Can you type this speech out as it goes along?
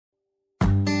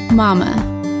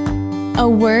Mama. A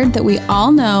word that we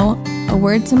all know, a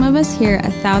word some of us hear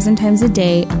 1,000 times a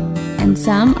day, and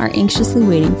some are anxiously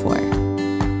waiting for.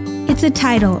 It's a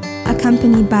title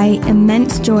accompanied by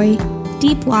immense joy,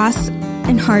 deep loss,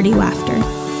 and hearty laughter.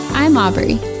 I'm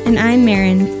Aubrey. And I'm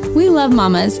Marin. We love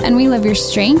mamas, and we love your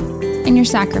strength and your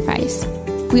sacrifice.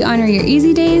 We honor your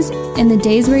easy days and the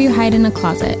days where you hide in a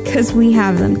closet. Because we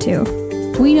have them too.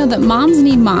 We know that moms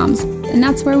need moms, and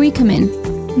that's where we come in.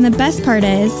 And the best part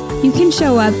is, you can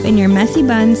show up in your messy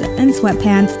buns and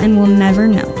sweatpants and we'll never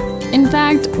know. In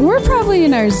fact, we're probably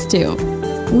in ours too.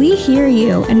 We hear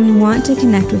you and we want to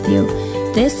connect with you.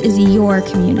 This is your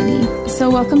community. So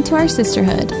welcome to our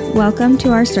sisterhood. Welcome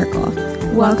to our circle.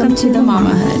 Welcome to the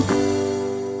Mamahood.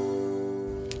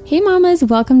 Hey mamas,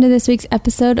 welcome to this week's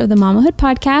episode of the Mamahood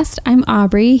podcast. I'm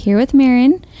Aubrey, here with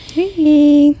Marin.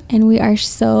 Hey. And we are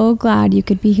so glad you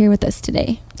could be here with us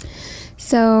today.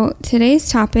 So today's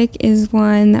topic is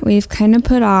one that we've kind of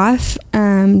put off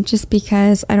just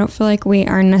because I don't feel like we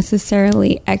are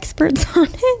necessarily experts on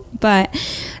it, but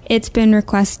it's been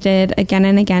requested again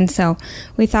and again. So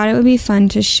we thought it would be fun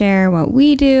to share what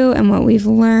we do and what we've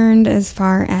learned as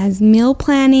far as meal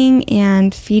planning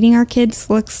and feeding our kids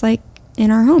looks like in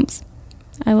our homes.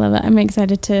 I love it. I'm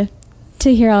excited to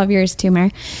hear all of yours too, Mar.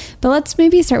 But let's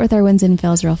maybe start with our wins and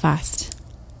fails real fast.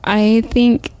 I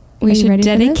think we should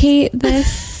dedicate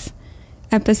this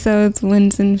episode's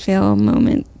wins and fail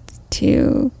moments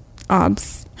to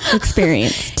Ob's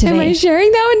experience today. Am I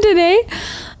sharing that one today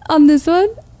on this one?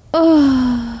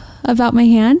 Oh, about my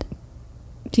hand?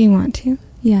 Do you want to?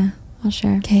 Yeah, I'll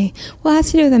share. Okay. Well, it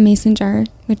has to do with a mason jar,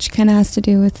 which kind of has to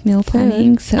do with meal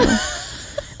planning. So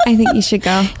I think you should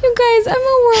go. You guys, I'm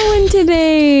a whirlwind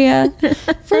today.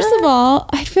 First of all,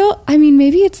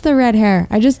 maybe it's the red hair.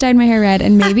 I just dyed my hair red,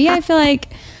 and maybe I feel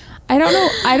like I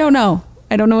don't know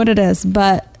what it is,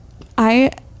 but I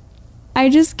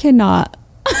just cannot.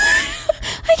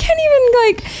 I can't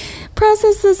even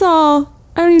process this all.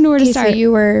 I don't even know where to start. So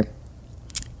you were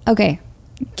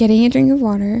getting a drink of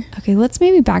water. Okay, let's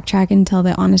maybe backtrack and tell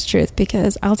the honest truth,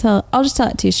 because I'll just tell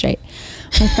it to you straight.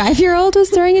 My 5-year-old was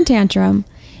throwing a tantrum,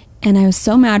 and I was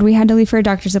so mad. We had to leave for a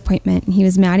doctor's appointment, and he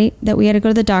was mad that we had to go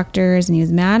to the doctors, and he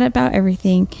was mad about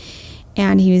everything.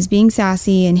 And he was being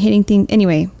sassy and hitting things.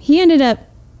 Anyway, he ended up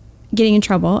getting in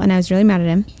trouble, and I was really mad at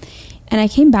him. And I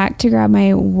came back to grab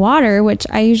my water, which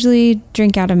I usually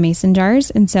drink out of mason jars.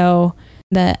 And so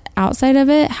the outside of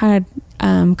it had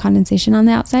condensation on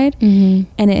the outside, and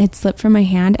it had slipped from my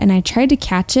hand. And I tried to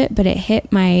catch it, but it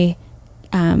hit my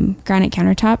granite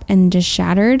countertop and just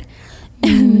shattered.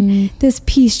 And this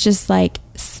piece just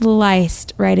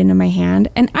sliced right into my hand.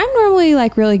 And I'm normally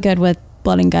really good with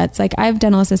blood and guts. I've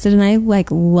dental assisted, and I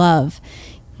love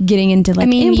getting into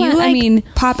implant.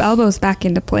 Pop elbows back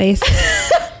into place.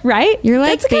 Right? You're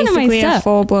That's basically a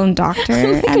full-blown doctor.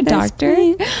 A doctor.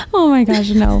 Oh my gosh,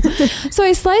 no. So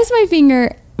I sliced my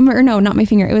finger, or no, not my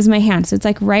finger. It was my hand. So it's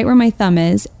right where my thumb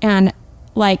is. And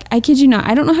I kid you not,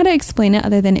 I don't know how to explain it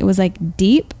other than it was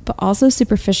deep, but also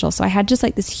superficial. So I had just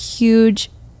this huge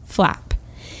flap.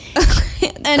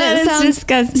 And it sounds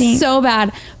disgusting. So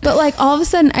bad. But all of a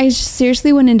sudden I just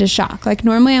seriously went into shock.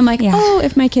 Normally I'm oh,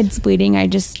 if my kid's bleeding, I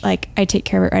just I take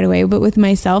care of it right away. But with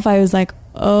myself, I was okay.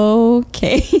 I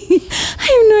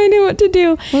have no idea what to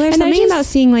do. Well, there's something about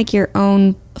seeing your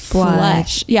own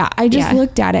flesh. Yeah. I just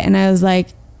looked at it, and I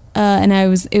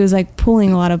was it was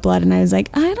pulling a lot of blood, and I was I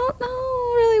don't know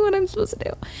really what I'm supposed to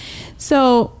do.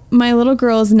 So my little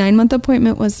girl's 9-month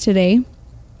appointment was today.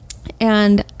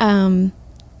 And,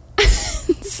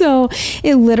 so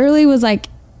it literally was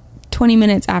 20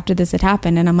 minutes after this had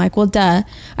happened. And I'm well, duh,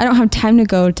 I don't have time to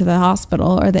go to the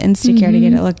hospital or the Instacare to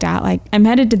get it looked at. I'm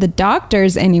headed to the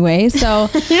doctor's anyway. So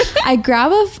I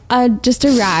grab just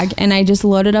a rag, and I just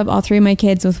loaded up all 3 of my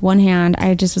kids with one hand.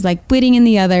 I just was bleeding in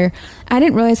the other. I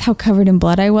didn't realize how covered in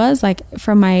blood I was.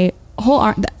 From my whole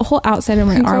arm, the whole outside of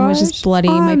my arm was just bloody.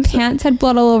 My pants had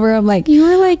blood all over. I'm you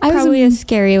were probably a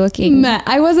scary looking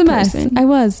I was a mess. Person. I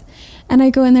was. And I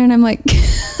go in there, and I'm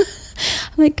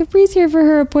Capri's here for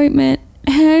her appointment,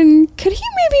 and could he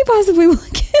maybe possibly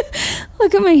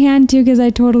look at my hand too, because I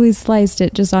totally sliced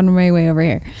it just on my way over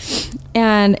here.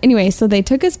 And anyway, so they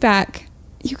took us back.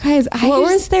 You guys, what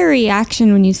was their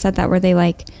reaction when you said that? Were they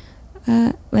how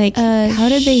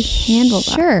did they handle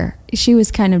that? Sure. She was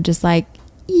kind of just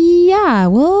yeah,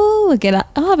 we'll look at it.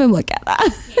 I'll have him look at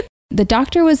that. The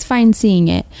doctor was fine seeing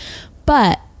it,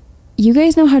 but you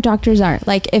guys know how doctors are.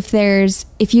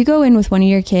 If you go in with one of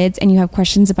your kids and you have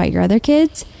questions about your other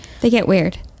kids, they get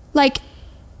weird.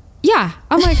 yeah,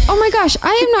 I'm like, oh my gosh,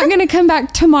 I am not going to come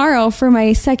back tomorrow for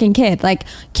my second kid. Like,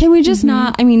 can we just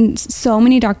not? I mean, so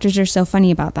many doctors are so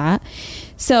funny about that.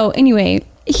 So anyway,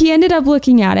 he ended up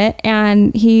looking at it,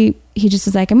 and he just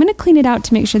was like, I'm going to clean it out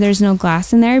to make sure there's no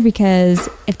glass in there, because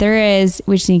if there is,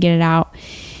 we just need to get it out.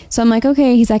 So I'm like,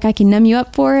 okay. He's like, I can numb you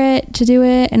up for it to do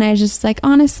it. And I just like,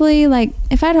 honestly, like,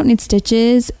 if I don't need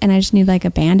stitches and I just need like a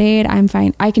Band-Aid, I'm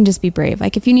fine. I can just be brave.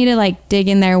 Like, if you need to like dig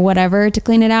in there, whatever, to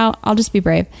clean it out, I'll just be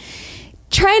brave.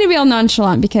 Trying to be all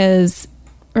nonchalant, because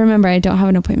remember, I don't have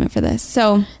an appointment for this.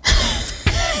 So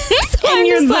and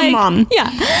you're the like, mom. Yeah.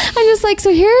 I'm just like,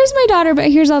 so here's my daughter,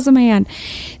 but here's also my hand.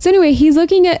 So anyway, he's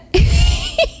looking at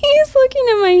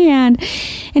my hand,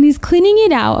 and he's cleaning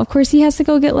it out. Of course, he has to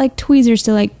go get like tweezers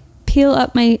to like peel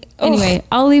up my, anyway,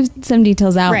 I'll leave some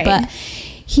details out, right. But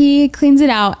he cleans it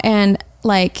out, and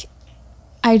like,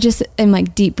 I just am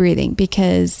like deep breathing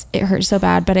because it hurts so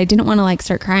bad, but I didn't want to like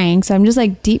start crying. So I'm just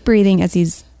like deep breathing as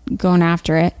he's going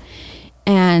after it.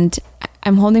 And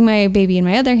I'm holding my baby in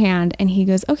my other hand, and he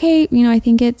goes, okay, I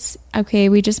think it's okay.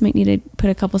 We just might need to put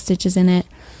a couple stitches in it.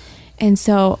 And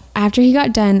so after he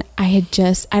got done, I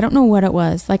don't know what it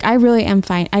was. Like, I really am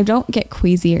fine. I don't get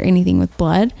queasy or anything with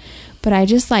blood, but I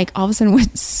just like all of a sudden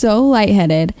went so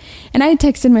lightheaded. And I had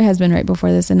texted my husband right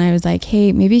before this, and I was like,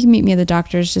 hey, maybe you can meet me at the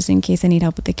doctor's just in case I need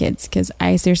help with the kids, because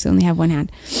I seriously only have one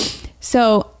hand.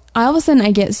 So all of a sudden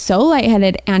I get so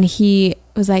lightheaded, and he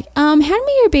was like, hand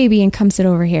me your baby and come sit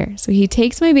over here. So he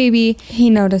takes my baby. He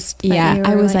noticed that yeah,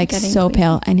 I was like so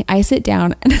pale, and I sit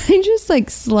down, and I just like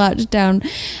slouched down,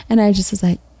 and I just was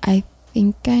like, I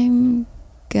think I'm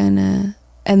gonna,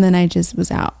 and then I just was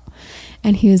out.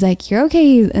 And he was like, you're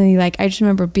okay. And he like, I just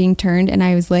remember being turned, and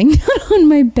I was laying down on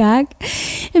my back,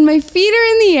 and my feet are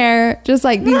in the air, just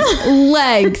like these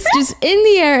legs just in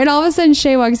the air. And all of a sudden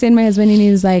Shay walks in, my husband, and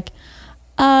he was like,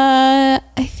 I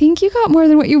think you got more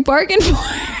than what you bargained for.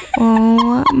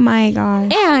 Oh my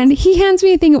gosh. And he hands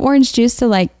me a thing of orange juice to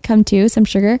like come to, some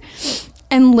sugar.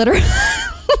 And literally,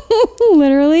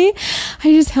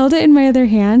 I just held it in my other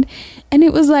hand, and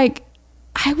it was like,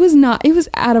 it was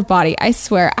out of body. I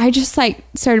swear. I just like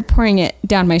started pouring it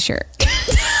down my shirt.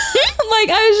 Like,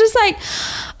 I was just like,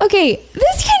 okay,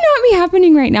 this cannot be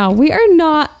happening right now.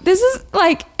 This is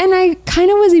like, and I kind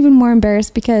of was even more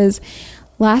embarrassed because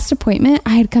last appointment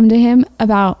I had come to him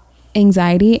about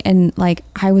anxiety, and like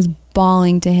I was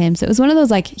bawling to him. So it was one of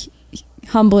those like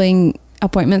humbling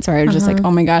appointments where I was just like,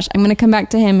 oh my gosh, I'm gonna come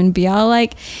back to him and be all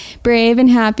like brave and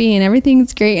happy and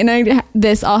everything's great, and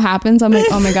this all happens. I'm like,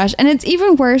 oh my gosh. And it's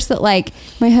even worse that like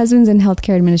my husband's in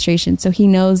healthcare administration, so he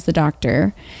knows the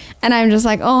doctor, and I'm just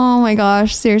like, oh my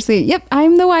gosh, seriously, yep,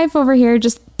 I'm the wife over here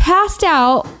just passed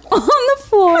out on the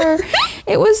floor.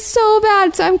 It was so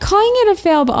bad. So I'm calling it a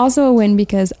fail, but also a win,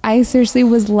 because I seriously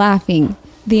was laughing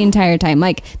the entire time.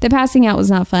 Like, the passing out was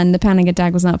not fun, the panic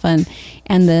attack was not fun,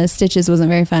 and the stitches wasn't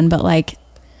very fun, but like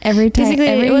every time,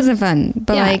 basically it wasn't fun,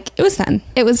 but yeah, like it was fun.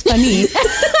 It was funny.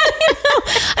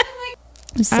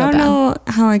 I don't know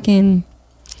how I can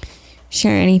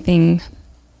share anything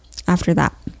after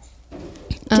that.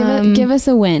 Give us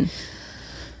a win.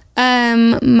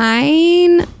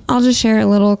 Mine, I'll just share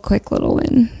a quick little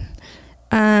win.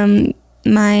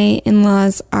 My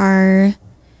in-laws are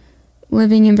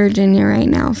living in Virginia right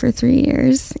now for 3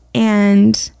 years,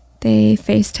 and they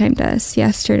FaceTimed us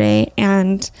yesterday,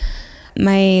 and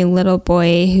my little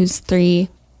boy, who's 3,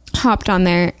 hopped on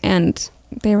there, and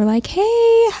they were like,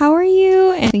 hey, how are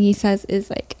you? And he says is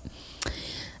like,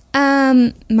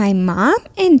 my mom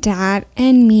and dad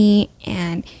and me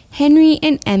and Henry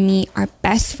and Emmy are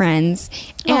best friends,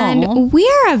 and we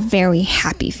are a very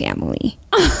happy family.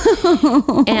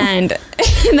 And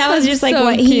that was just like so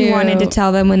what cute. He wanted to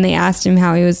tell them when they asked him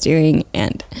how he was doing.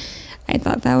 And I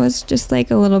thought that was just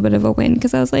like a little bit of a win,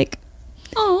 because I was like,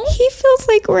 oh, he feels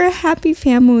like we're a happy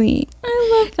family.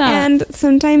 I love that. And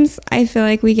sometimes I feel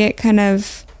like we get kind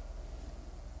of,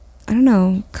 I don't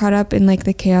know, caught up in like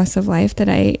the chaos of life, that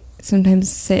I sometimes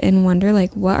sit and wonder,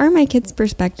 like, what are my kids'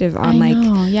 perspective on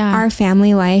our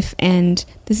family life? And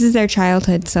this is their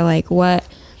childhood, so like what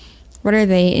are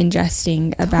they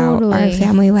ingesting about our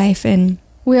family life? And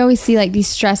we always see like these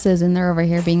stresses, and they're over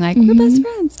here being like, we're best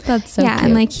friends. That's so cute.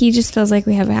 And like he just feels like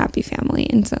we have a happy family,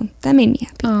 and so that made me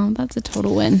happy. Oh, that's a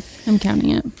total win. I'm counting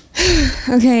it.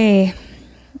 Okay,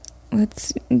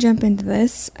 let's jump into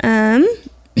this.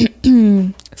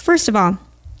 First of all,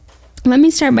 let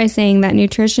me start by saying that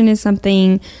nutrition is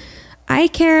something I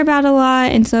care about a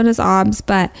lot, and so does OBS,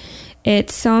 but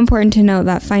it's so important to note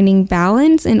that finding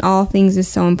balance in all things is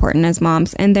so important as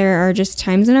moms. And there are just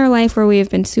times in our life where we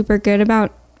have been super good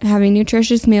about having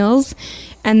nutritious meals,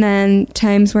 and then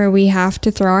times where we have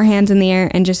to throw our hands in the air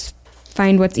and just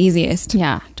find what's easiest.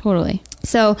 Yeah, totally.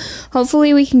 So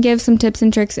hopefully we can give some tips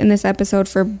and tricks in this episode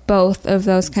for both of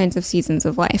those kinds of seasons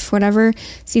of life, whatever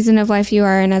season of life you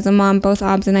are. And as a mom, both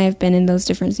Obs and I have been in those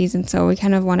different seasons. So we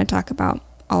kind of want to talk about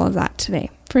all of that today.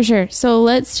 For sure. So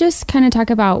let's just kind of talk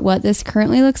about what this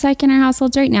currently looks like in our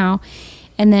households right now.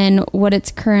 And then what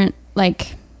its current,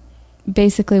 like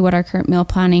basically what our current meal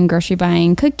planning, grocery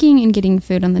buying, cooking, and getting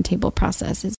food on the table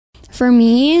process is. For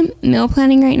me, meal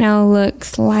planning right now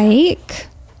looks like,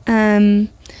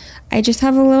 I just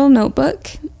have a little notebook,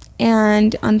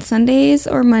 and on Sundays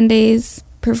or Mondays,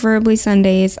 preferably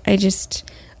Sundays, I just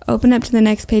open up to the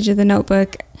next page of the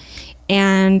notebook,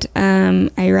 and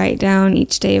I write down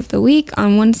each day of the week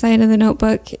on one side of the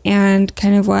notebook and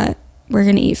kind of what we're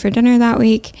going to eat for dinner that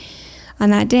week on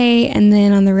that day. And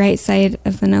then on the right side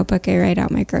of the notebook, I write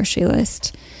out my grocery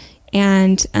list.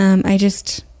 And I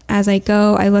just, as I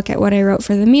go, I look at what I wrote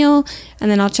for the meal,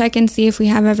 and then I'll check and see if we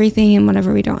have everything, and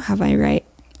whatever we don't have, I write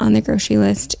on the grocery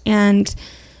list. And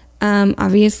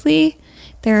obviously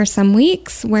there are some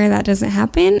weeks where that doesn't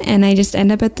happen, and I just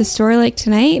end up at the store like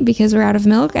tonight because we're out of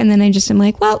milk, and then I just am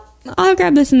like, well, I'll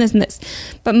grab this and this and this.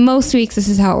 But most weeks this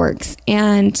is how it works.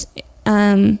 And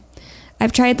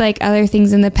I've tried like other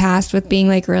things in the past with being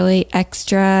like really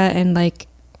extra and like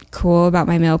cool about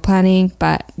my meal planning,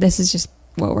 but this is just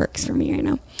what works for me right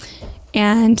now.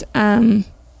 And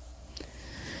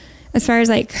as far as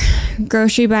like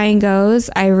grocery buying goes,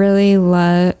 I really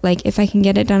love, like if I can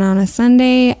get it done on a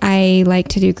Sunday, I like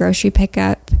to do grocery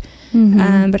pickup.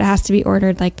 But it has to be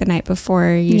ordered like the night before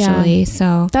usually. Yeah.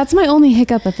 So that's my only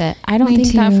hiccup with it. I don't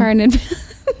think that far in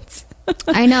advance.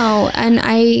 I know. And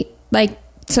I like,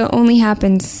 so it only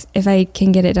happens if I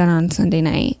can get it done on Sunday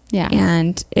night. Yeah.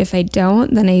 And if I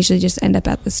don't, then I usually just end up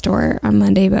at the store on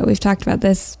Monday. But we've talked about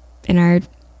this in our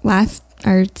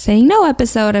saying no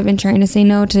episode. I've been trying to say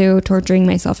no to torturing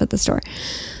myself at the store.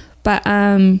 But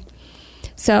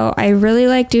so I really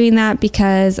like doing that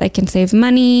because I can save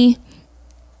money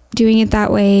doing it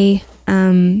that way,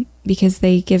 because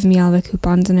they give me all the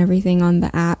coupons and everything on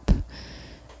the app.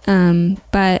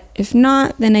 But if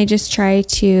not, then I just try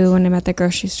to, when I'm at the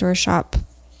grocery store, shop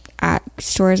at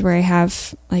stores where I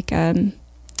have like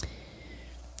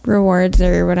rewards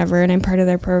or whatever, and I'm part of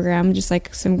their program, just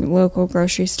like some local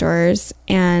grocery stores.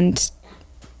 And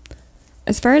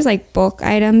as far as like bulk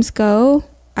items go,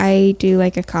 I do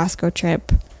like a Costco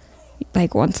trip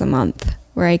like once a month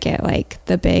where I get like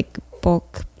the big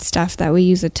bulk stuff that we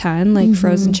use a ton, like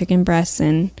frozen chicken breasts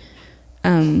and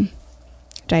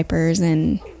diapers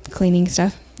and cleaning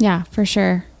stuff. Yeah, for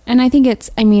sure. And I think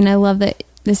I love that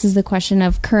this is the question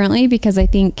of currently, because I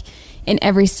think in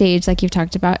every stage, like you've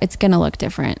talked about, it's going to look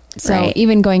different. So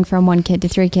even going from 1 kid to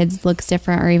 3 kids looks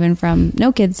different, or even from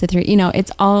no kids to 3,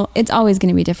 it's always going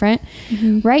to be different.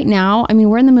 Right now,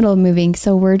 we're in the middle of moving,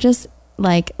 so we're just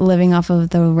like living off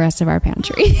of the rest of our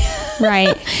pantry.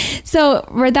 Right. So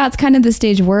that's kind of the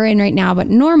stage we're in right now. But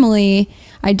normally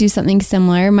I do something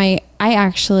similar. I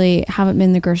actually haven't been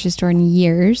to the grocery store in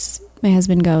years. My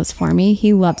husband goes for me.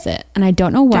 He loves it. And I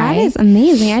don't know why. That is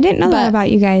amazing. I didn't know that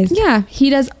about you guys. Yeah. He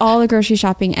does all the grocery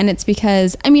shopping. And it's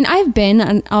because, I've been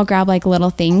and I'll grab like little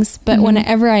things. But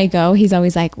whenever I go, he's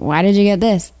always like, why did you get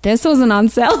this? This wasn't on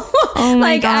sale. Oh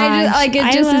my gosh.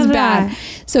 It just is bad.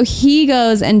 So he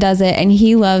goes and does it. And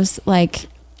he loves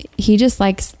he just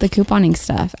likes the couponing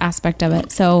stuff aspect of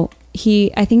it. So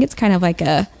I think it's kind of like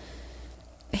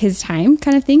his time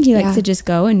kind of thing. He likes to just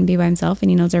go and be by himself, and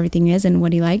he knows everything is and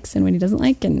what he likes and what he doesn't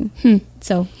like, and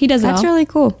so he does it all. That's really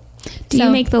cool. Do you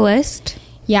make the list?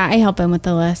 Yeah, I help him with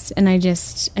the list, and I'll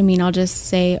just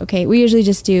say, okay, we usually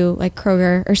just do like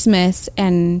Kroger or Smith's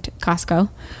and Costco,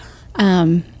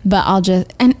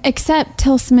 but except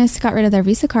till Smith's got rid of their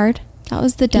Visa card. That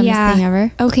was the dumbest thing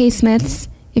ever. Okay, Smith's,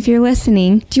 if you're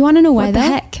listening, do you want to know why? What the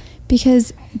heck?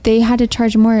 Because they had to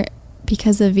charge more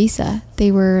because of Visa.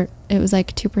 It was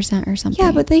like 2% or something.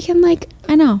 Yeah, but they can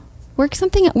I know. Work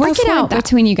it out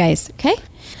between you guys. Okay.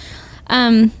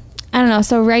 I don't know.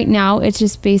 So right now it's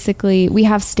just basically, we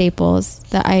have staples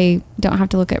that I don't have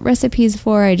to look at recipes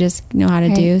for. I just know how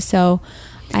to do. So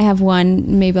I have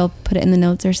one, maybe I'll put it in the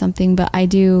notes or something, but I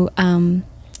do,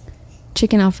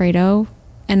 chicken Alfredo,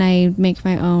 and I make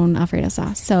my own Alfredo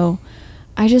sauce. So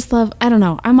I just love, I don't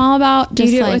know. I'm all about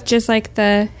just, do you do it with just like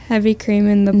the heavy cream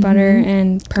and the butter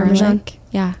and Parmesan? Garlic.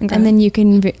 Yeah. Okay. And then you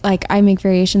can, I make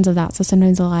variations of that. So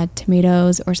sometimes I'll add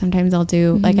tomatoes, or sometimes I'll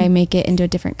do, I make it into a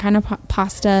different kind of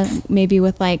pasta, maybe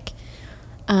with more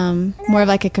of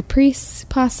like a caprese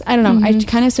pasta. I don't know. I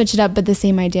kind of switch it up, but the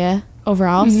same idea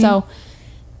overall. So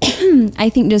I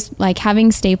think just like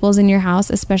having staples in your house,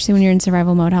 especially when you're in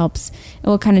survival mode, helps. And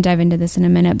we'll kind of dive into this in a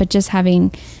minute, but just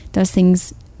having those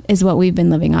things is what we've been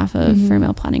living off of for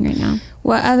meal planning right now.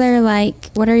 What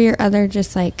are your other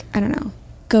just like, I don't know,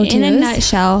 go-tos? In a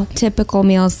nutshell, typical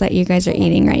meals that you guys are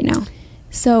eating right now?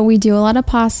 So we do a lot of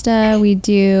pasta. We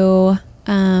do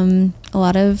a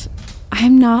lot of,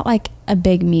 I'm not like a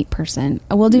big meat person.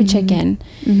 We'll do chicken.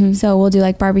 So we'll do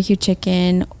like barbecue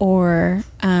chicken or,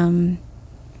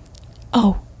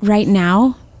 right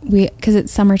now because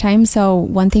it's summertime. So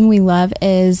one thing we love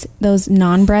is those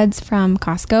naan breads from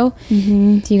Costco.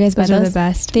 Do you guys buy those? Those are the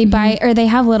best. They buy, or they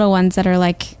have little ones that are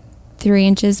like 3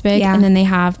 inches big, and then they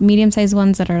have medium-sized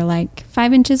ones that are like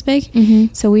 5 inches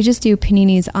big. So we just do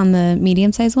paninis on the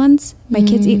medium-sized ones. My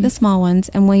kids eat the small ones,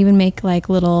 and we'll even make like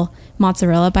little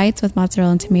mozzarella bites with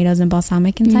mozzarella and tomatoes and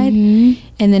balsamic inside.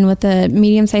 And then with the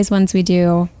medium-sized ones, we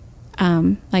do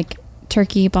like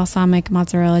turkey, balsamic,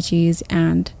 mozzarella cheese,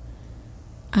 and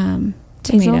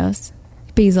tomatoes,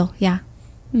 basil. Yeah.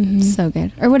 So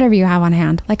good. Or whatever you have on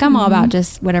hand. Like I'm all about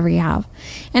just whatever you have.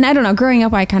 And I don't know, growing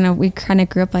up we kind of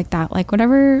grew up like that. Like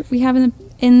whatever we have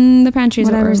in the pantry is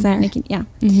whatever's there. Making, yeah.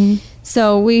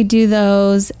 So we do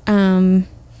those.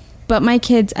 But my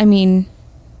kids, I mean,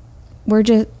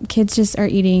 kids just are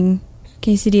eating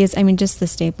quesadillas. I mean, just the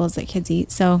staples that kids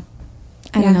eat. So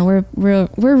I don't know. We're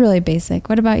really basic.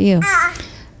 What about you?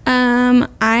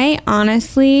 I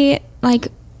honestly, like,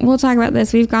 we'll talk about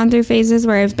this. We've gone through phases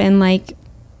where I've been like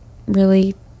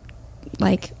really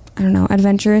like, I don't know,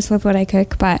 adventurous with what I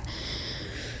cook, but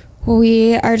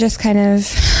we are just kind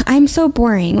of, I'm so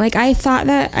boring. Like I thought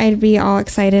that I'd be all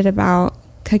excited about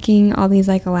cooking all these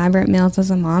like elaborate meals as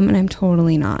a mom, and I'm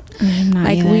totally not. I'm not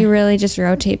like either. We really just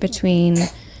rotate between,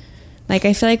 like,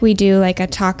 I feel like we do like a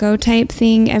taco type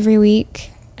thing every week,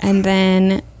 and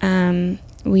then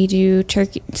we do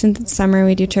turkey. Since it's summer,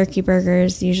 we do turkey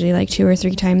burgers usually like 2 or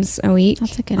 3 times a week.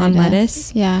 That's a good on idea.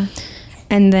 Lettuce. Yeah.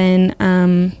 And then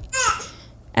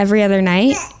every other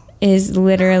night is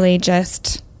literally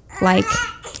just like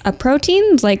a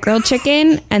protein, like grilled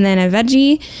chicken, and then a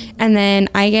veggie. And then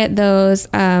I get those,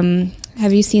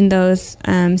 have you seen those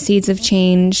Seeds of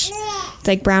Change? It's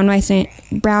like brown rice and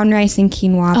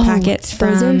quinoa packets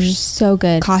from those are so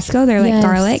good. Costco. They're like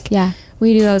garlic. Yeah.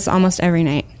 We do those almost every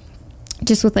night.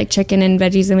 Just with like chicken and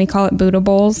veggies, and we call it Buddha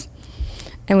bowls.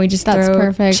 And we just throw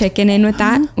perfect. chicken in with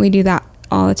that. We do that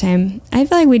all the time. I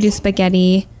feel like we do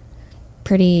spaghetti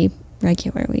pretty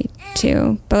regularly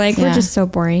too, but like we're just so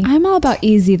boring. I'm all about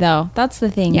easy though. That's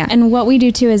the thing. Yeah. And what we do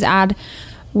too is I'll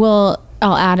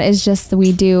add is just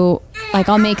we do like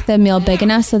I'll make the meal big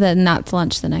enough so that that's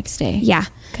lunch the next day. Yeah,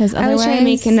 because I was trying to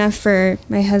make enough for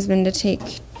my husband to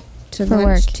take to for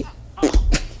lunch work.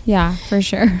 Yeah, for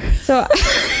sure. So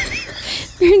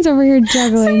Erin's over here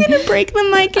juggling. I'm gonna break the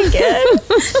mic again.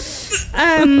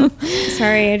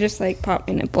 Sorry, I just like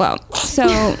popped in a blow. So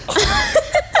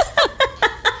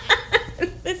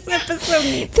this episode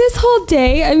needs. This whole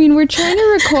day, I mean, we're trying to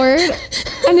record,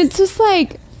 and it's just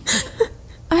like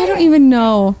I don't even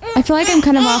know. I feel like I'm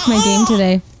kind of off my game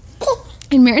today.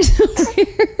 And Mary's over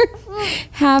here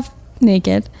half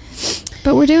naked,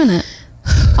 but we're doing it.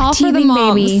 All for the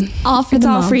moms. Baby. All for it's the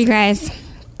all moms. for you guys.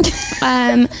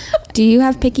 Do you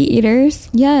have picky eaters?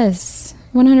 Yes,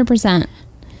 100%.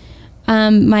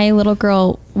 My little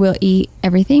girl will eat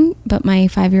everything, but my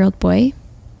 5-year-old boy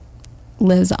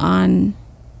lives on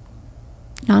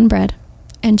naan bread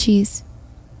and cheese.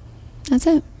 That's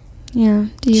it. Yeah.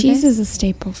 Do you Cheese guys? is a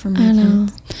staple for my I know.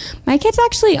 kids. My kids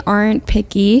actually aren't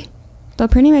picky. They'll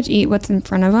pretty much eat what's in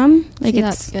front of them. Like See,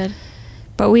 that's good.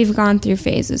 But we've gone through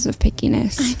phases of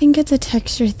pickiness. I think it's a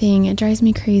texture thing. It drives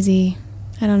me crazy.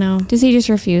 I don't know. Does he just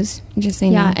refuse? Just say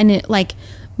Yeah, no? and it like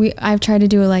I've tried to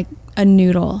do like a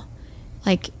noodle,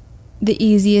 like the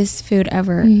easiest food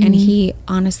ever, and he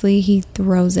honestly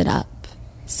throws it up.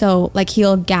 So like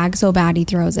he'll gag so bad he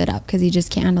throws it up because he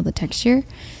just can't handle the texture.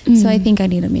 So I think I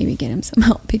need to maybe get him some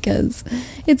help because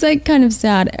it's like kind of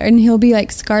sad, and he'll be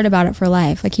like scarred about it for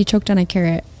life. Like he choked on a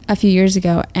carrot a few years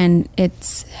ago, and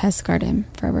it has scarred him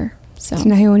forever. So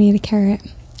now he won't eat a carrot.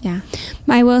 yeah,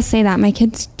 I will say that my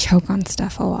kids choke on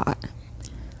stuff a lot.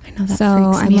 I know that.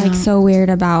 So freaks I'm me like out. so weird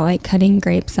about like cutting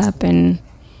grapes up and.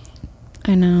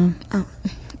 I know. Oh.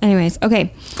 Anyways,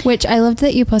 okay. Which I loved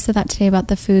that you posted that today about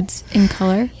the foods in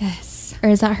color. Yes. Or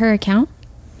is that her account?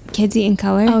 Kids Eat in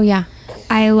Color. Oh yeah.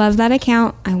 I love that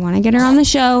account. I want to get her on the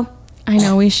show. I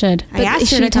know we should. I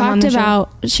asked her to come on the show.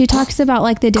 She talks about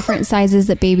like the different sizes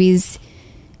that babies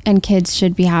and kids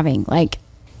should be having. Like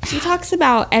She talks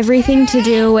about everything to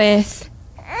do with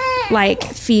like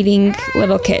feeding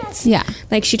little kids. Yeah.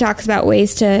 Like she talks about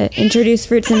ways to introduce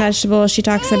fruits and vegetables. She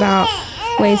talks about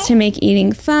ways to make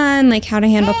eating fun, like how to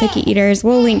handle picky eaters.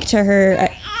 We'll link to her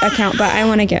account, but I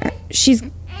want to get her. She's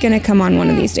going to come on one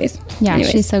of these days. Yeah,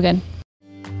 Anyways. she's so good.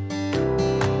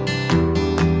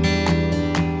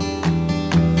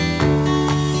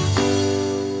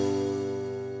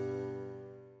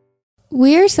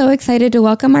 We're so excited to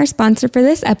welcome our sponsor for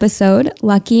this episode,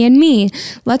 Lucky and Me.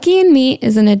 Lucky and Me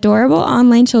is an adorable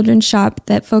online children's shop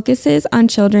that focuses on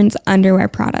children's underwear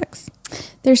products.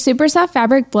 They're super soft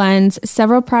fabric blends,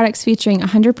 several products featuring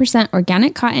 100%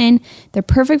 organic cotton. They're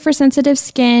perfect for sensitive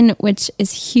skin, which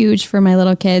is huge for my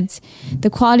little kids.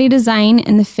 The quality design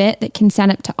and the fit that can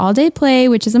stand up to all-day play,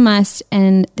 which is a must,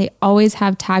 and they always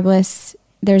have tagless.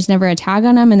 There's never a tag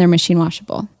on them, and they're machine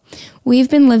washable. We've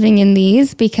been living in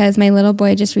these because my little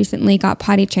boy just recently got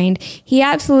potty trained. He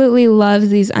absolutely loves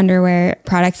these underwear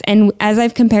products. And as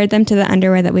I've compared them to the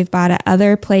underwear that we've bought at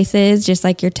other places, just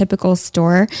like your typical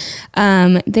store,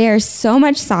 they are so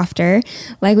much softer.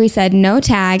 Like we said, no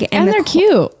tag. And they're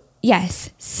cute. Yes,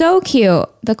 so cute.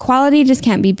 The quality just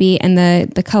can't be beat, and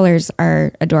the colors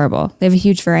are adorable. They have a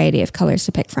huge variety of colors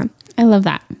to pick from. I love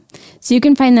that. So you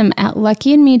can find them at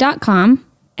luckyandme.com.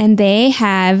 And they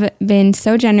have been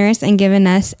so generous and given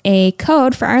us a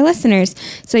code for our listeners.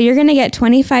 So you're going to get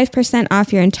 25%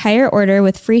 off your entire order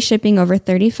with free shipping over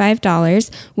 $35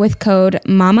 with code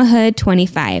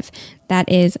MAMAHOOD25.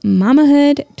 That is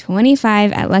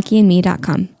MAMAHOOD25 at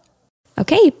luckyandme.com.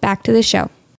 Okay, back to the show.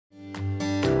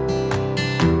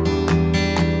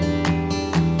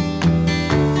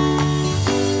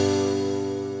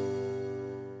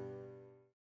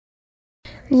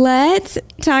 Let's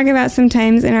talk about some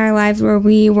times in our lives where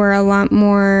we were a lot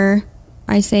more,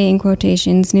 I say in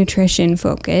quotations, nutrition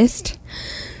focused.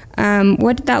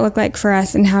 What did that look like for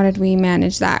us, and how did we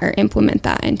manage that or implement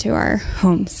that into our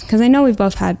homes? Because I know we've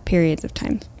both had periods of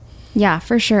time. Yeah,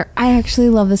 for sure. I actually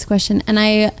love this question. And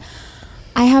I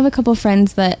have a couple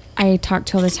friends that I talk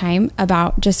to all the time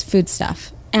about just food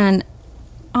stuff. And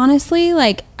honestly,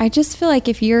 like, I just feel like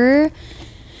if you're,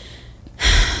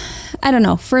 I don't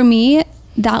know, for me,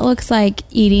 that looks like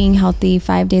eating healthy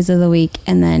 5 days of the week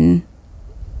and then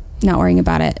not worrying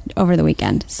about it over the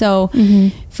weekend. So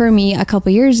for me, a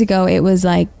couple years ago, it was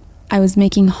like I was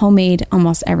making homemade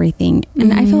almost everything.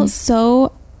 And I felt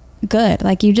so good.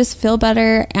 Like, you just feel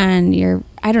better, and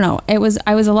I don't know. I was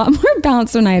a lot more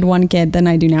balanced when I had one kid than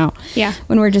I do now. Yeah.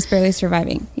 When we're just barely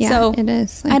surviving. Yeah, so it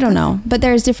is. Like I don't know. But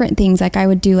there's different things. Like, I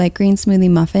would do like green smoothie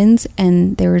muffins,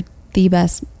 and they were the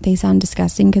best. They sound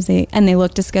disgusting because they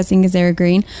look disgusting because they were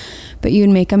green, but you would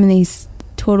make them and they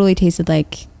totally tasted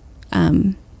like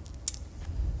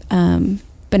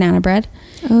banana bread.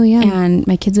 Oh yeah. And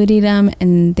my kids would eat them,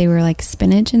 and they were like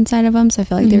spinach inside of them, so I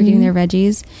felt like they were getting their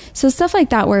veggies. So stuff like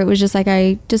that, where it was just like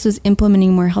I just was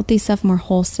implementing more healthy stuff, more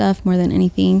whole stuff, more than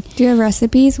anything. Do you have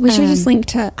recipes? We should just link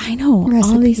to. I know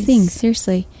recipes. All these things.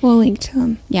 Seriously, we'll link to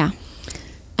them. Yeah.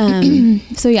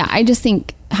 So yeah, I just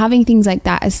think having things like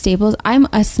that as staples. I'm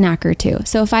a snacker too.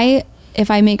 So if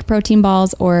I make protein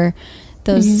balls or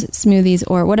those smoothies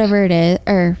or whatever it is,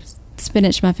 or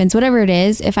spinach muffins, whatever it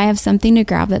is, if I have something to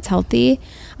grab that's healthy,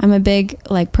 I'm a big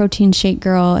like protein shake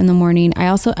girl in the morning.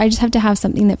 I just have to have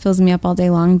something that fills me up all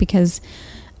day long, because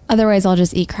otherwise I'll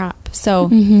just eat crap. So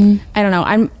I don't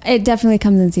know. It definitely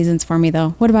comes in seasons for me though.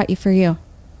 What about you, for you?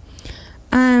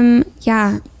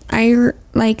 Yeah,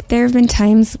 there have been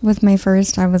times with my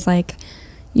first, I was like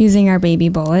using our baby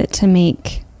bullet to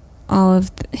make all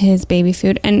of his baby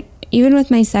food. And even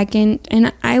with my second,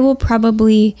 and I will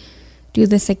probably do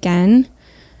this again,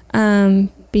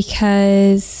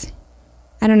 because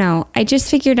I don't know, I just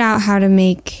figured out how to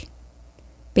make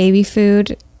baby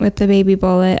food with the baby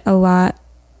bullet a lot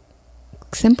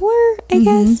simpler, I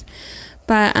guess.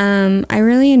 But I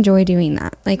really enjoy doing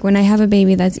that. Like, when I have a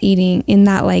baby that's eating in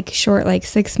that like short, like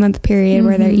 6-month period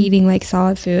where they're eating like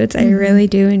solid foods, I really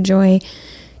do enjoy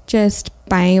just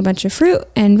buying a bunch of fruit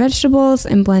and vegetables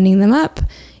and blending them up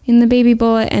in the baby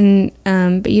bullet. And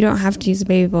but you don't have to use a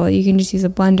baby bullet. You can just use a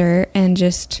blender and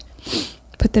just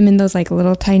put them in those like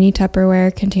little tiny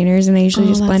Tupperware containers, and I usually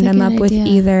just blend them up with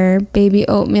either baby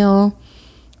oatmeal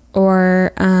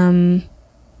or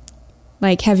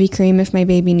like heavy cream if my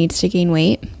baby needs to gain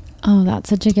weight. Oh, that's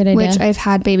such a good idea. Which I've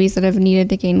had babies that have needed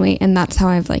to gain weight, and that's how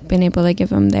I've like been able to give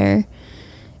them their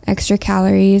extra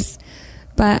calories.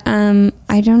 But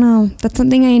I don't know. That's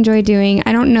something I enjoy doing.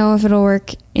 I don't know if it'll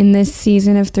work in this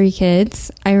season of 3 kids.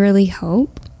 I really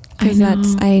hope,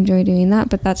 because I enjoy doing that.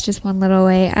 But that's just one little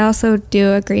way. I also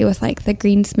do agree with like the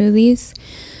green smoothies.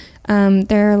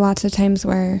 There are lots of times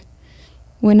where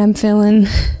when I'm feeling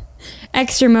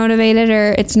extra motivated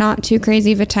or it's not too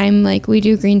crazy of a time, like we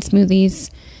do green smoothies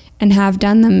and have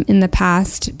done them in the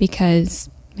past because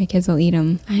my kids will eat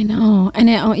them. I know. And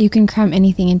you can cram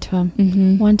anything into them.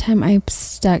 Mm-hmm. One time I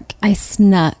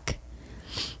snuck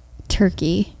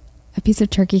turkey, a piece of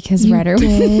turkey, because Ryder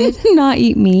would not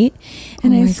eat meat.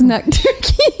 And I snuck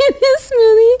turkey in his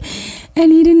smoothie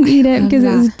and he didn't eat it because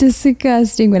it was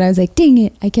disgusting. But I was like, dang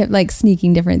it. I kept like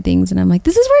sneaking different things and I'm like,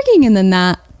 this is working. And then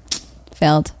that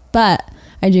failed. But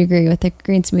I do agree with the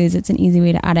green smoothies. It's an easy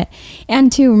way to add it.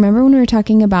 And too, remember when we were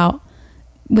talking about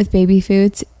with baby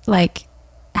foods, like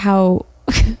how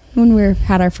when we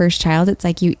had our first child, it's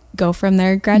like you go from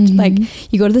there, like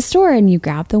you go to the store and you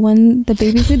grab the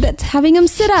baby food that's having them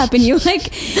sit up and you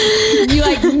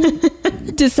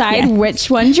decide which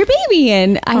one's your baby.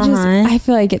 And I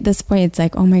feel like at this point it's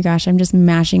like, oh my gosh, I'm just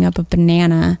mashing up a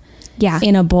banana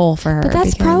in a bowl for her. But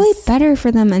that's probably better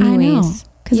for them anyways.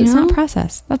 Because it's not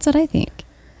processed. That's what I think.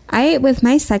 With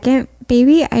my second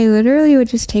baby, I literally would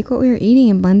just take what we were eating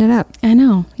and blend it up. I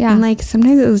know. Yeah. And like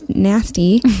sometimes it was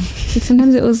nasty. Like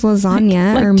sometimes it was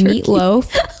lasagna or turkey.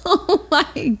 Meatloaf. Oh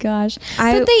my gosh.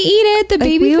 But they eat it. The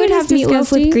baby we food would have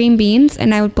meatloaf with green beans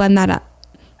and I would blend that up.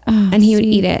 And he would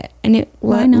eat it. And it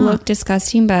looked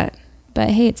disgusting, but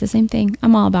hey, it's the same thing.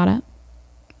 I'm all about it.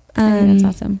 That's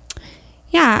awesome.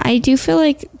 Yeah, I do feel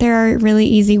like there are really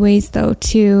easy ways though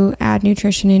to add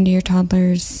nutrition into your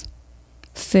toddler's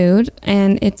food,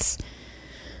 and it's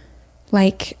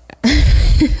like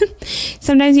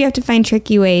sometimes you have to find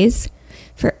tricky ways.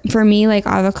 For me, like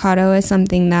avocado is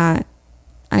something that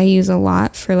I use a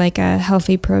lot for like a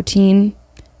healthy protein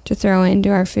to throw into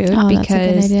our food because that's a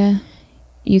good idea.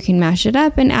 You can mash it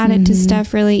up and add it to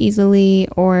stuff really easily.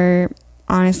 Or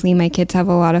honestly, my kids have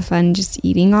a lot of fun just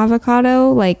eating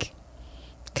avocado, like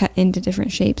cut into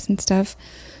different shapes and stuff.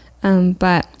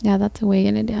 But yeah, that's a way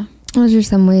good idea. Those are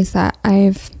some ways that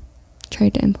I've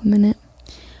tried to implement it.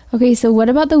 Okay, so what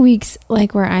about the weeks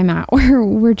like where I'm at,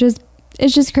 where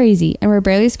it's just crazy and we're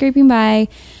barely scraping by?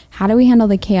 How do we handle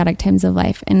the chaotic times of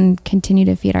life and continue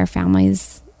to feed our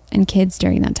families and kids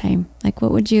during that time? Like, I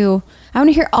want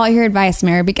to hear all your advice,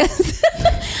 Mary, because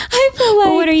I feel like...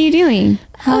 Well, what are you doing?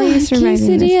 How are you surviving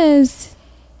quesadillas.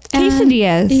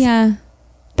 Quesadillas? Yeah.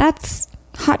 That's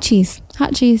hot cheese.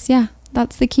 Hot cheese, yeah.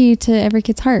 That's the key to every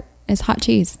kid's heart, is hot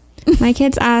cheese. My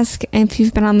kids ask, if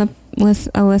you've been on the list,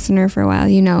 a listener for a while,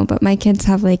 you know, but my kids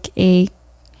have like a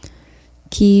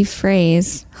key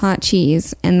phrase, hot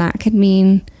cheese, and that could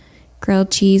mean grilled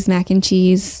cheese, mac and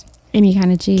cheese, any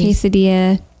kind of cheese,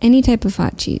 quesadilla, any type of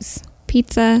hot cheese,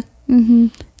 pizza,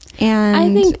 and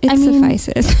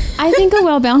suffices. I think a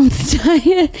well-balanced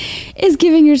diet is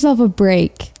giving yourself a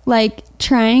break, like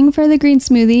trying for the green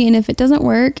smoothie, and if it doesn't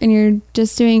work and you're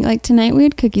just doing, like tonight we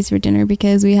had cookies for dinner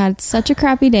because we had such a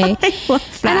crappy day. I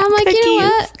love that. And I'm like, cookies. You know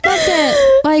what? That's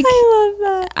it. Like, I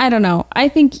love that. I don't know. I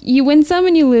think you win some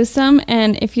and you lose some,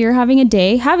 and if you're having a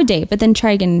day, have a day, but then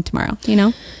try again tomorrow, you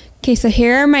know? Okay, so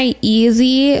here are my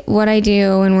easy, what I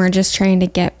do when we're just trying to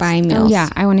get by meals. Oh, yeah,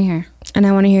 I want to hear. And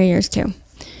I want to hear yours too.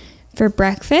 For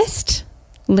breakfast,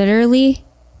 literally,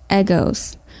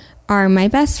 Eggos are my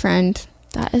best friend.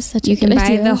 That is such a good idea. You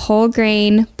can buy the whole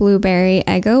grain blueberry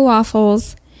Eggo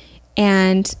waffles,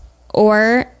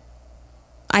 or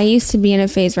I used to be in a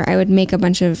phase where I would make a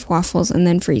bunch of waffles and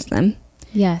then freeze them.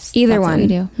 Yes. Either one. What we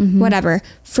do. Mm-hmm. Whatever.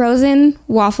 Frozen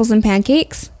waffles and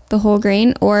pancakes, the whole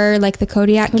grain, or like the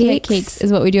Kodiak cakes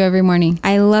is what we do every morning.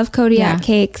 I love Kodiak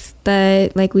cakes.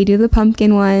 We do the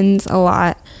pumpkin ones a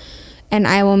lot. And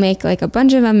I will make like a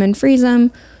bunch of them and freeze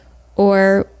them.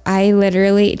 Or I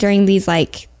literally, during these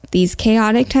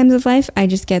chaotic times of life, I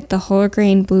just get the whole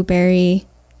grain blueberry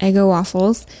Eggo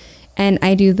waffles. And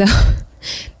I do this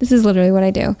is literally what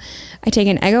I do. I take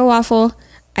an Eggo waffle,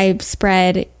 I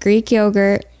spread Greek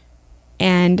yogurt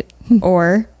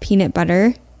or peanut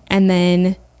butter, and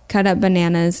then cut up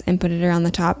bananas and put it around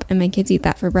the top. And my kids eat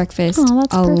that for breakfast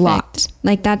lot.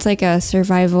 Like that's like a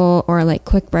survival or like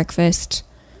quick breakfast.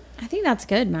 I think that's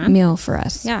good, man. Meal for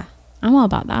us. Yeah. I'm all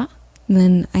about that. And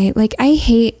then I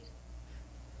hate...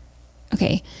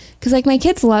 Okay. Because like my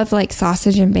kids love like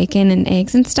sausage and bacon and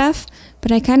eggs and stuff.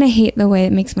 But I kind of hate the way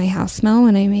it makes my house smell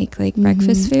when I make like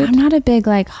breakfast food. I'm not a big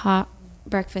like hot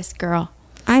breakfast girl.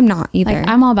 I'm not either. Like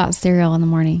I'm all about cereal in the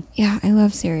morning. Yeah, I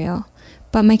love cereal.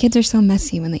 But my kids are so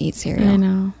messy when they eat cereal. I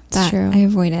know. It's true. I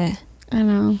avoid it. I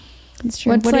know. It's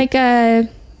true. What's a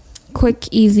quick,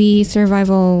 easy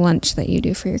survival lunch that you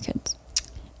do for your kids?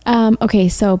 Okay,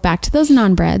 so back to those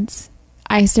naan breads.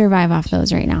 I survive off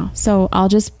those right now. So I'll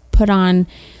just put on,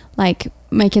 like,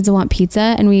 my kids will want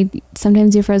pizza, and we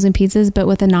sometimes do frozen pizzas, but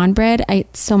with a naan bread,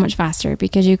 it's so much faster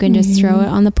because you can just throw it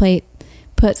on the plate,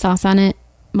 put sauce on it,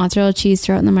 mozzarella cheese,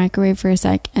 throw it in the microwave for a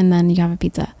sec, and then you have a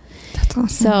pizza. That's awesome.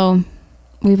 So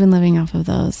we've been living off of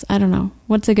those. I don't know.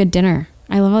 What's a good dinner?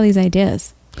 I love all these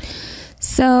ideas.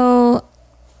 So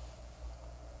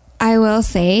I will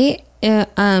say,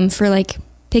 for like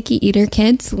picky eater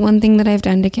kids, one thing that I've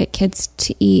done to get kids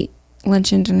to eat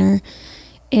lunch and dinner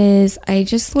is I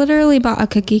just literally bought a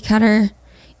cookie cutter.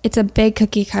 It's a big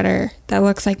cookie cutter that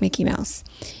looks like Mickey Mouse.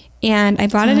 And I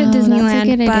bought it at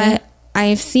Disneyland, but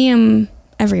I see them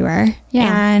everywhere.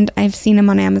 Yeah. And I've seen them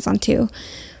on Amazon too.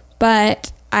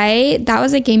 But that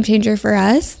was a game changer for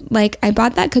us. Like, I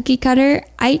bought that cookie cutter.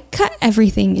 I cut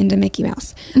everything into Mickey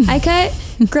Mouse. I cut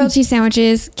grilled cheese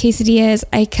sandwiches, quesadillas.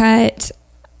 I cut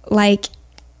like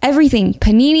everything,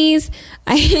 paninis.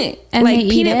 And like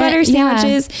peanut butter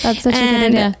sandwiches. Yeah, that's such a good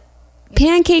idea.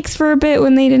 Pancakes for a bit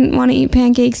when they didn't want to eat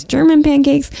pancakes, German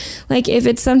pancakes. Like, if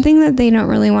it's something that they don't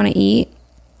really want to eat,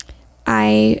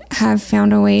 I have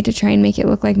found a way to try and make it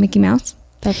look like Mickey Mouse.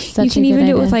 That's such a good idea. You can even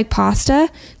do it with like pasta.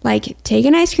 Like, take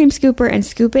an ice cream scooper and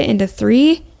scoop it into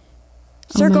 3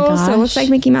 circles so it looks like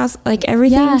Mickey Mouse. Like,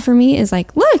 everything for me is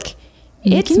like, look,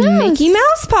 it's Mickey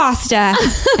Mouse pasta.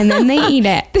 And then they eat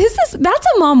it. That's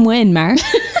a mom win, Mar.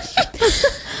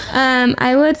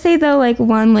 I would say though, like,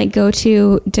 one like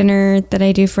go-to dinner that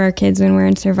I do for our kids when we're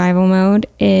in survival mode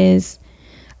is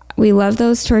we love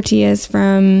those tortillas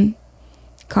from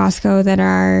Costco that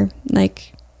are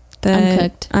like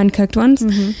the uncooked ones.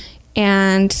 Mm-hmm.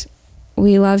 And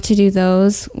we love to do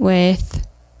those with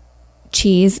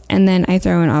cheese, and then I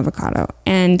throw in avocado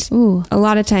and a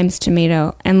lot of times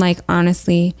tomato. And like,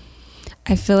 honestly,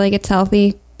 I feel like it's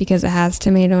healthy because it has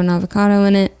tomato and avocado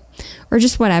in it, or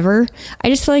just whatever. I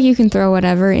just feel like you can throw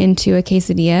whatever into a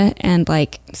quesadilla and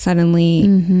like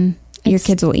suddenly your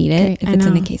kids will eat it if it's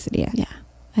in a quesadilla. Yeah,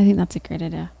 I think that's a great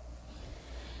idea.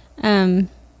 I'm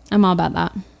all about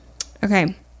that.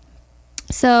 Okay,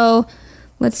 so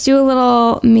let's do a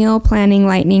little meal planning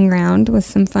lightning round with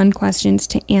some fun questions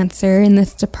to answer in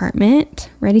this department.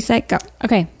 Ready, set, go.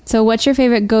 Okay, so what's your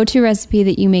favorite go-to recipe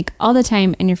that you make all the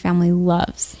time and your family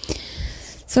loves?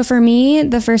 So for me,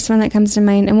 the first one that comes to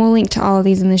mind, and we'll link to all of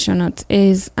these in the show notes,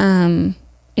 is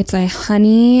it's a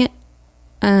honey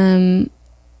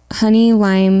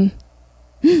lime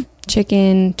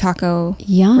chicken taco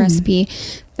recipe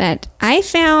that I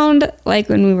found like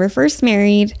when we were first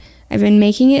married. I've been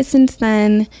making it since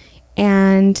then,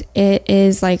 and it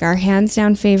is like our hands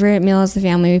down favorite meal as a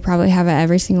family. We probably have it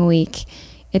every single week.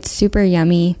 It's super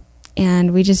yummy,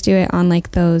 and we just do it on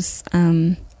like those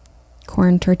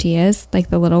corn tortillas, like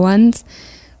the little ones.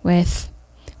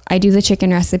 I do the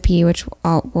chicken recipe, which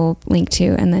we'll link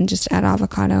to, and then just add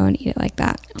avocado and eat it like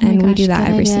that. And we do that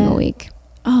every single week.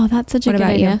 Oh, that's such a good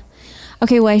idea. You?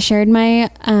 Okay, well, I shared my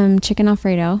chicken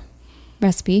Alfredo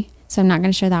recipe, so I'm not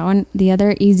going to share that one. The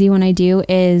other easy one I do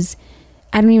is,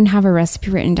 I don't even have a recipe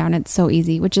written down. It's so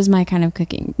easy, which is my kind of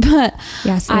cooking. But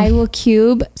I will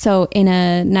cube, so in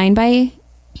a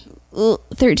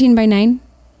 13 by 9,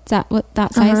 is that what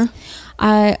that size?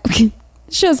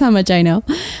 Shows how much I know.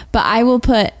 But I will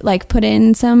put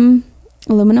in some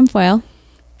aluminum foil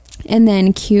and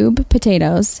then cube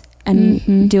potatoes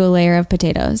and do a layer of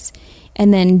potatoes,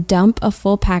 and then dump a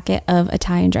full packet of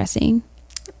Italian dressing.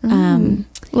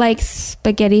 Like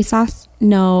spaghetti sauce?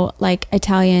 No, like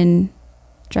Italian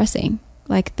dressing,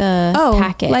 like the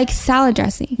packet, like salad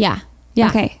dressing. Yeah.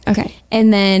 Okay.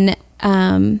 And then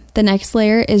the next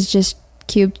layer is just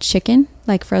cubed chicken,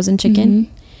 like frozen chicken,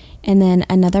 and then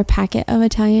another packet of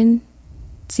Italian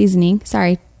seasoning.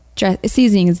 Sorry,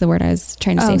 seasoning is the word I was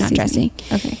trying to say, not seasoning.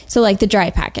 dressing. Okay. So like the dry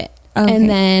packet, and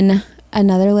then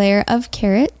another layer of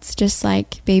carrots, just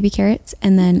like baby carrots,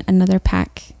 and then another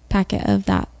packet of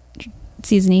that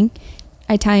seasoning,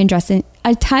 Italian dressing,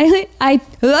 Italian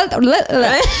dressing.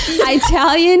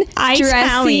 Italian. How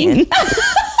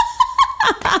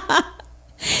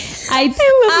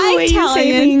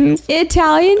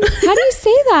do you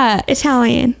say that?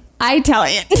 Italian.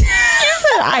 Italian. You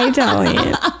said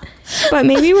Italian. But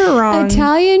maybe we're wrong.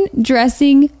 Italian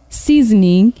dressing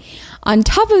seasoning on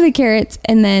top of the carrots,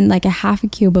 and then like a half a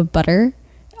cube of butter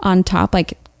on top.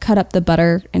 Like, cut up the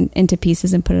butter into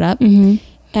pieces and put it up,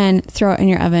 and throw it in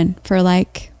your oven for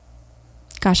like,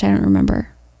 gosh, I don't remember,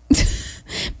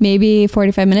 maybe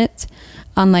 45 minutes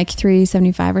on like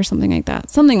 375 or something like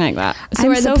that. So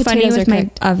I'm so funny with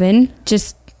my oven.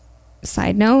 Just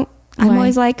side note, I'm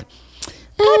always like,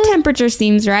 that temperature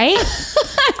seems right.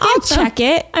 I'll check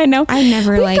it. I know. I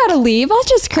never we gotta leave. I'll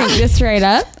just crank this right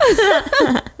up.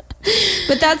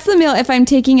 But that's the meal if I'm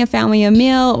taking a family a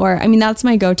meal, or I mean, that's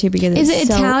my go-to because is it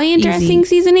Italian dressing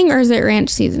seasoning or is it ranch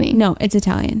seasoning? No, it's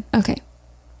Italian. Okay.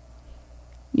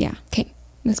 Yeah. Okay.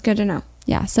 That's good to know.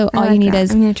 Yeah, so I all like you need that.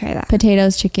 is I'm gonna try that.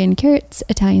 potatoes, chicken, carrots,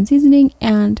 Italian seasoning,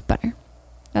 and butter.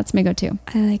 That's my go-to.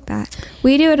 I like that.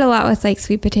 We do it a lot with like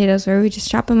sweet potatoes, where we just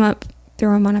chop them up,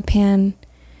 throw them on a pan,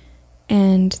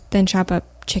 and then chop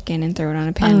up chicken and throw it on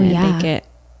a pan and bake it.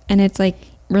 And it's like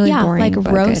really boring. Like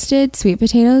roasted sweet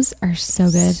potatoes are so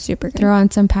good. Super good. Throw on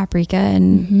some paprika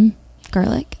and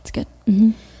garlic. It's good.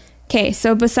 Okay,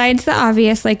 so besides the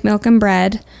obvious like milk and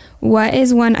bread, what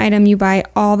is one item you buy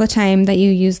all the time that you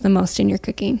use the most in your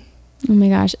cooking? Oh my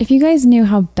gosh. If you guys knew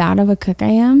how bad of a cook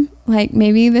I am, like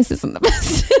maybe this isn't the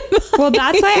best. Well,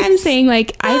 that's why I'm saying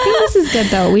like, I think this is good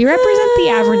though. We represent the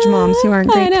average moms who aren't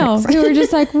great cooks. We were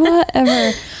just like,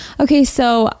 whatever. Okay,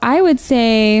 so I would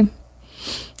say,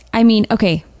 I mean,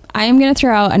 okay, I am going to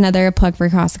throw out another plug for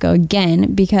Costco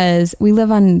again, because we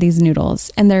live on these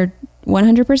noodles and they're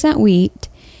 100% wheat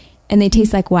and they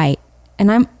taste like white.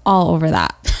 And I'm all over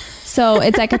that. So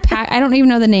it's like a pack. I don't even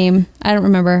know the name. I don't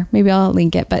remember. Maybe I'll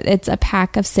link it, but it's a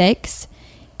pack of 6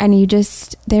 and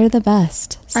they're the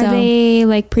best. So, are they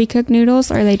like pre-cooked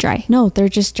noodles or are they dry? No, they're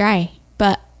just dry,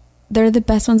 but they're the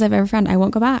best ones I've ever found. I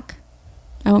won't go back.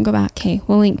 Okay,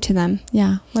 we'll link to them.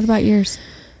 Yeah. What about yours?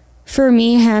 For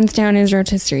me, hands down, is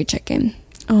rotisserie chicken.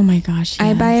 Oh my gosh. Yes.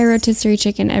 I buy a rotisserie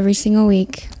chicken every single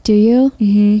week. Do you?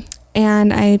 Mm-hmm.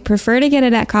 And I prefer to get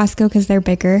it at Costco because they're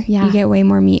bigger. Yeah. You get way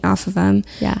more meat off of them.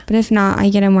 Yeah. But if not, I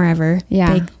get them wherever.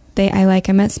 Yeah. I like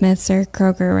them at Smith's or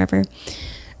Kroger or wherever.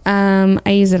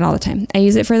 I use it all the time. I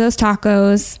use it for those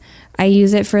tacos. I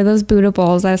use it for those Buddha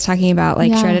bowls I was talking about,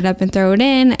 like shred it up and throw it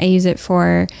in. I use it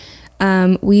for,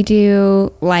 we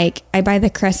do like, I buy the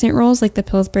crescent rolls, like the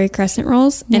Pillsbury crescent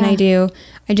rolls. And I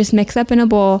just mix up in a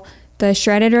bowl the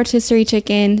shredded rotisserie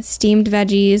chicken, steamed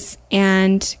veggies,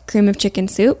 and cream of chicken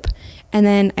soup. And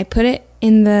then I put it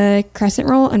in the crescent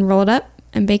roll and roll it up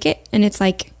and bake it. And it's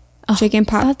like chicken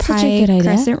pot pie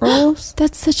crescent rolls.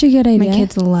 That's such a good idea. My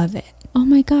kids love it. Oh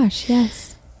my gosh,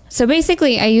 yes. So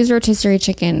basically, I use rotisserie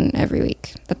chicken every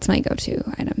week. That's my go-to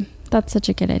item. That's such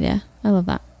a good idea. I love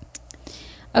that.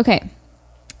 Okay.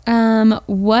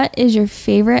 What is your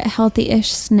favorite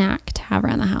healthy-ish snack to have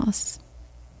around the house?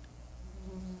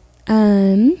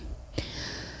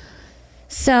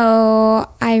 So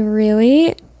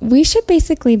we should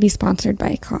basically be sponsored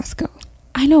by Costco.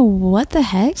 I know, what the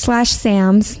heck? /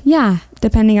 Sam's. Yeah.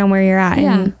 Depending on where you're at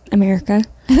in America.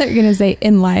 I thought you were going to say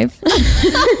in life.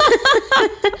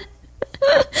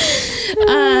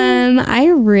 I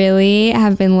really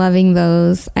have been loving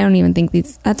those. I don't even think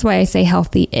that's why I say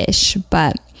healthy-ish,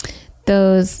 but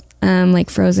those like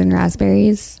frozen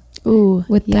raspberries. Ooh,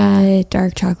 with the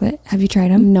dark chocolate. Have you tried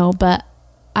them? No, but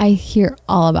I hear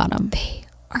all about them. They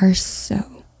are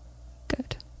so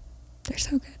good. They're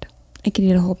so good. I could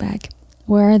eat a whole bag.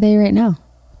 Where are they right now?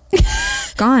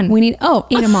 Gone. Eat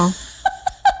them all.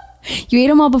 You ate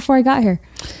them all before I got here.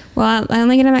 Well, I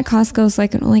only get them at Costco, so I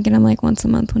can only get them like once a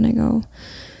month when I go.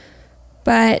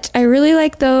 But I really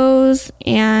like those,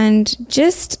 and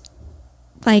just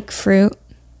like fruit,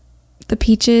 the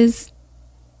peaches,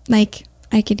 like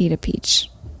I could eat a peach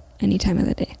any time of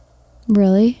the day.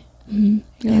 Really?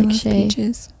 Mm-hmm. I love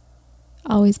peaches.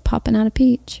 Always popping out a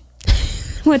peach.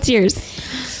 What's yours?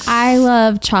 I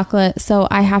love chocolate, so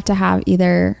I have to have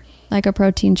either like a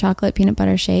protein chocolate peanut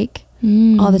butter shake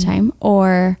all the time,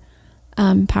 or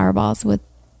Powerballs with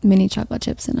mini chocolate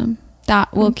chips in them.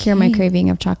 That will cure my craving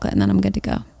of chocolate, and then I'm good to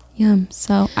go. Yum.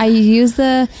 So I use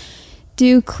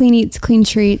do Clean Eats, Clean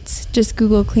Treats. Just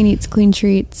Google Clean Eats, Clean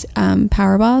Treats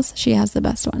Powerballs. She has the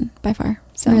best one by far.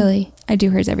 So really? I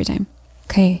do hers every time.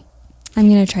 Okay. I'm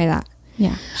going to try that.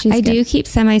 Yeah. I do keep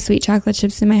semi-sweet chocolate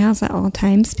chips in my house at all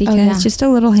times, because just a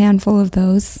little handful of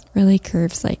those really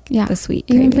curves like the sweet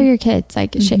craving. Even for your kids.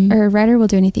 Like or Ryder will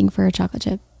do anything for a chocolate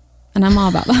chip. And I'm all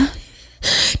about that.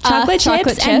 chocolate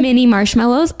chips and mini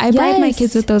marshmallows. I bribe my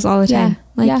kids with those all the time.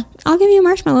 I'll give you a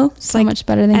marshmallow. It's so much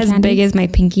better than as candy. Big as my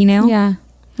pinky nail. Yeah.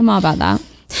 I'm all about that.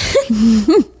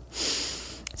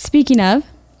 Speaking of.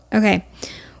 Okay.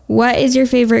 What is your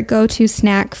favorite go-to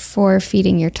snack for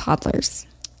feeding your toddlers?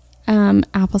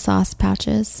 Applesauce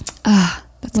pouches.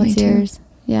 That's mine too. Yours?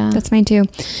 Yeah. That's mine too.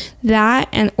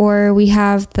 That or we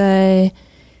have the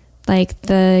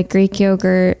Greek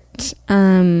yogurt.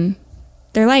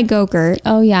 They're like Go-Gurt.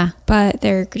 Oh yeah. But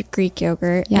they're Greek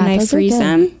yogurt. Yeah, and I freeze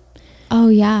them. Oh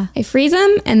yeah. I freeze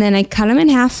them and then I cut them in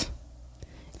half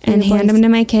and hand them to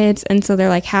my kids, and so they're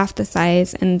like half the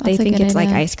size, and they think it's like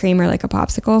ice cream or like a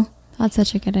popsicle. That's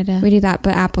such a good idea. We do that,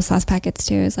 but applesauce packets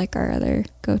too is like our other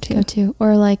go-to.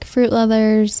 Or like Fruit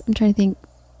Leathers. I'm trying to think.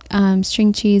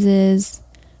 String cheeses,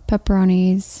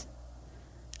 pepperonis.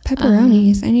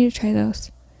 I need to try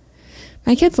those.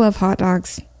 My kids love hot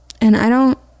dogs, and I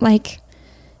don't like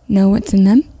know what's in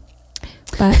them,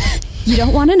 but You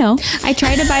don't want to know. I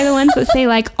try to buy the ones that say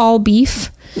like all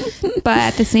beef,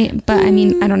 but I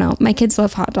mean, I don't know. My kids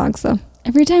love hot dogs though.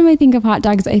 Every time I think of hot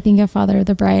dogs, I think of Father of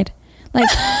the Bride. Like,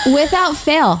 without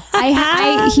fail.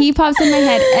 He pops in my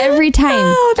head every time.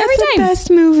 Oh, that's every the time.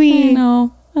 best movie. I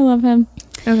know. I love him.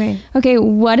 Okay,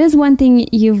 what is one thing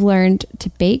you've learned to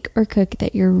bake or cook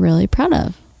that you're really proud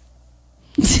of?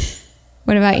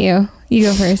 What about you? You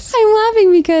go first. I'm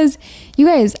laughing because, you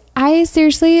guys, I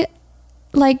seriously,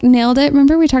 like, nailed it.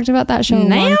 Remember we talked about that show a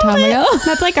long time ago?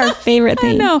 That's like our favorite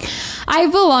thing. I know. I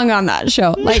belong on that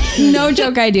show. Like, no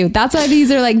joke, I do. That's why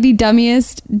these are like the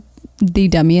dummiest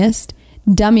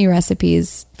dummy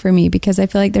recipes for me, because I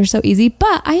feel like they're so easy,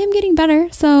 but I am getting better.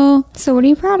 So what are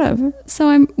you proud of? So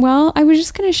I was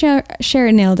just going to share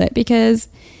it, nailed it, because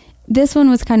this one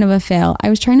was kind of a fail. I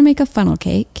was trying to make a funnel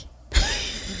cake.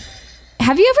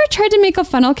 Have you ever tried to make a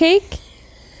funnel cake?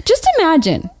 Just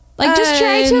imagine. Like, just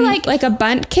try to like a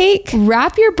bundt cake?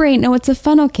 Wrap your brain. No, it's a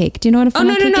funnel cake. Do you know what a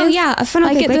funnel cake is? No. Yeah, a funnel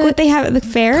cake. Like what they have at the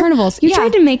fair? Carnivals. You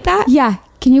tried to make that? Yeah.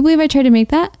 Can you believe I tried to make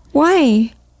that?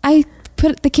 Why? I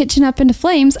put the kitchen up into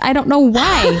flames. I don't know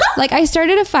why. Like, I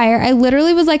started a fire. I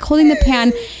literally was like holding the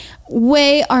pan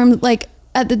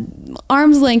at the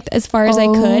arm's length as far as I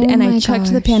could, and I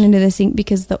chucked the pan into the sink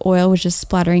because the oil was just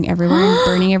splattering everywhere and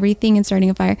burning everything and starting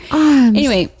a fire.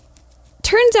 Anyway,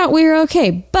 turns out we were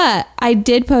okay, but I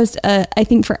did post I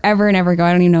think forever and ever ago,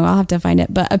 I don't even know, I'll have to find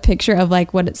it, but a picture of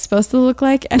like what it's supposed to look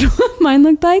like and what mine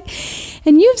looked like.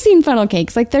 And you've seen funnel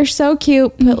cakes, like they're so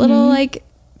cute. Put little like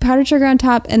powdered sugar on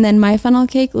top, and then my funnel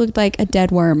cake looked like a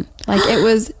dead worm. Like, it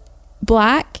was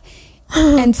black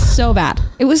and so bad.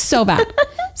 It was so bad.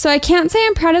 So I can't say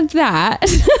I'm proud of that,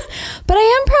 but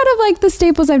I am proud of like the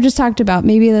staples I've just talked about,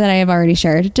 maybe that I have already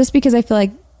shared, just because I feel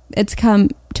like it's come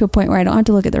to a point where I don't have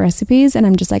to look at the recipes, and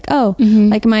I'm just like, oh,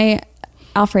 like my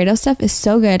Alfredo stuff is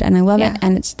so good and I love it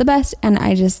and it's the best, and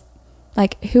I just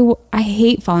like, I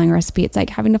hate following a recipe. It's like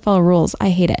having to follow rules.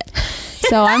 I hate it.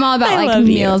 So I'm all about like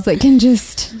meals that can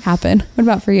just happen. What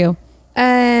about for you?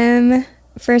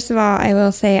 First of all, I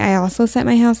will say I also set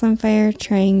my house on fire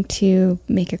trying to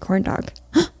make a corn dog.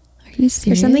 Are you serious?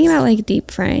 There's something about like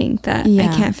deep frying that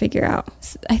I can't figure out.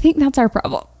 I think that's our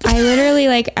problem. I literally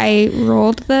I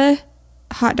rolled the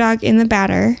hot dog in the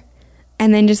batter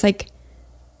and then just like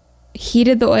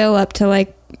heated the oil up to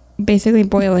like basically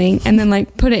boiling, and then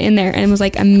like put it in there, and it was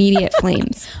like immediate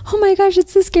flames. Oh my gosh,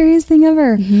 it's the scariest thing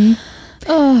ever.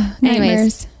 Oh, nightmares.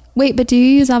 Anyways. Wait, but do you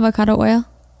use avocado oil?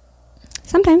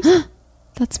 Sometimes.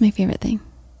 That's my favorite thing.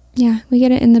 Yeah, we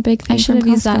get it in the big thing. I should have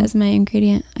used that as my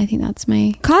ingredient. I think that's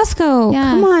my Costco.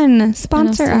 Yeah. Come on,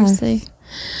 sponsor us.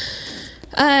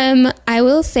 I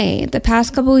will say the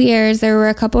past couple years there were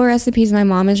a couple of recipes my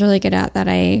mom is really good at that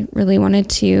I really wanted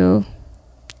to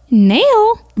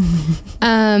nail.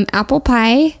 Apple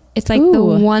pie. It's like the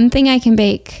one thing I can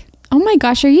bake. Oh my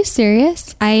gosh, are you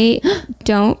serious? I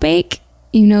don't bake.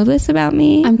 You know this about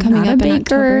me. I'm coming up in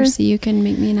October, so you can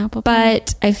make me an apple pie.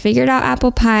 But I figured out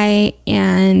apple pie,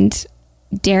 and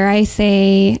dare I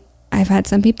say, I've had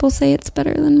some people say it's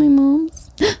better than my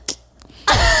mom's.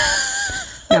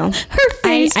 No, her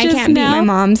face I can't beat my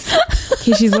mom's in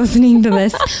case she's listening to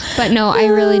this. But no, I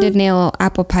really did nail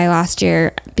apple pie last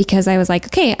year because I was like,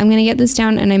 okay, I'm gonna get this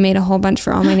down, and I made a whole bunch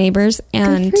for all my neighbors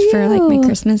and for like my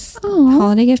Christmas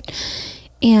holiday gift.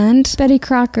 And Betty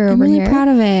Crocker over here. I'm really proud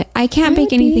of it. I can't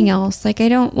bake anything else. Like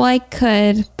I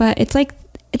could, but it's like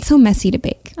it's so messy to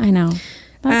bake. I know.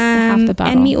 That's half the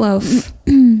battle. And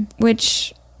meatloaf,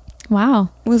 which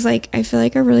was like, I feel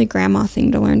like a really grandma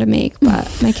thing to learn to make,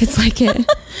 but my kids like it.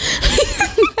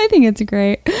 I think it's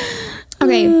great.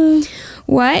 Okay.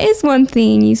 What is one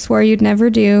thing you swore you'd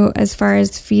never do as far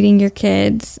as feeding your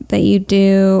kids that you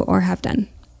do or have done?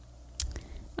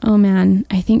 Oh man,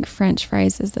 I think French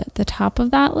fries is at the top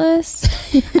of that list.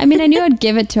 I mean, I knew I'd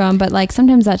give it to them, but like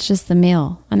sometimes that's just the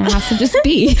meal and it has to just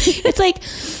be. It's like,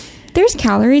 there's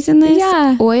calories in this.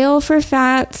 Yeah. Oil for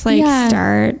fats, like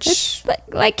starch. It's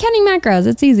like counting macros.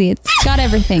 It's easy. It's got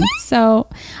everything. So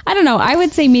I don't know. I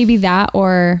would say maybe that,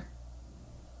 or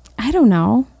I don't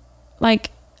know. Like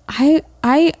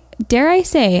I dare I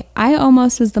say, I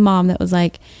almost was the mom that was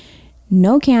like,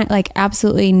 no can't, like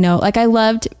absolutely no. Like I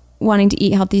loved wanting to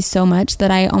eat healthy so much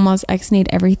that I almost ex-nayed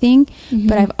everything.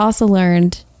 But I've also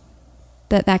learned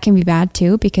that can be bad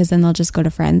too, because then they'll just go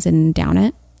to friends and down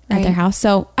it at their house.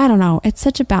 So I don't know. It's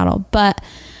such a battle, but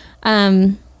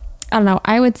I don't know.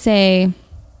 I would say,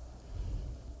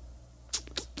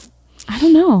 I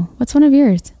don't know. What's one of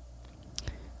yours?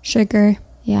 Sugar.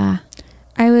 Yeah.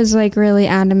 I was like really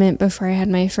adamant before I had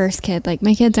my first kid. Like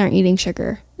my kids aren't eating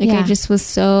sugar. Like I just was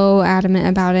so adamant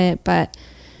about it, but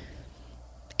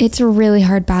it's a really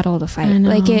hard battle to fight.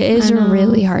 Like, it is a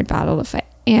really hard battle to fight.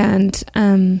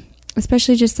 And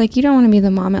especially just like, you don't want to be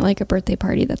the mom at like a birthday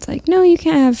party that's like, no, you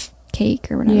can't have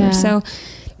cake or whatever. Yeah. So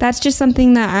that's just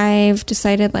something that I've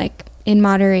decided, like, in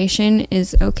moderation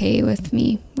is okay with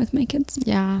me with my kids.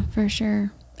 Yeah, for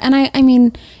sure. And I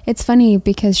mean, it's funny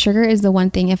because sugar is the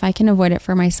one thing, if I can avoid it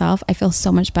for myself, I feel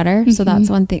so much better. So that's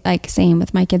one thing, like, same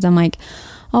with my kids. I'm like,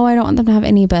 oh, I don't want them to have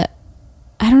any, but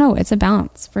I don't know. It's a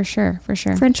balance for sure.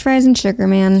 French fries and sugar,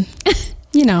 man.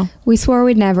 You know, we swore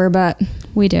we'd never, but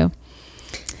we do.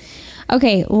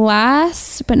 Okay,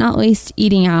 last but not least,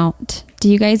 eating out. Do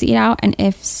you guys eat out? And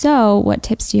if so, what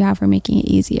tips do you have for making it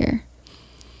easier?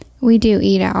 We do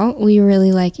eat out. We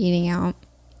really like eating out.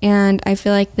 And I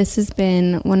feel like this has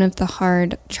been one of the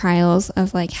hard trials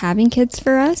of like having kids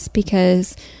for us,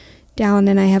 because Dallin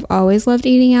and I have always loved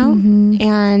eating out,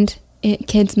 and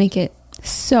kids make it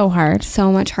so hard,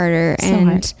 so much harder.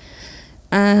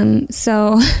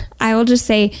 So I will just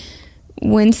say,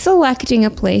 when selecting a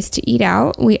place to eat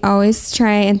out, we always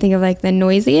try and think of like the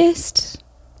noisiest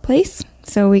place.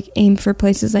 So we aim for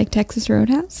places like Texas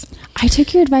Roadhouse. I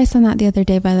took your advice on that the other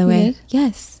day, by the way. You did?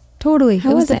 Yes. Totally.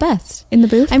 How was the best. In the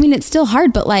booth? I mean, it's still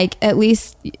hard, but like at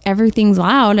least everything's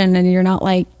loud and then you're not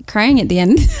like crying at the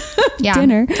end of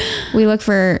dinner. We look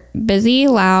for busy,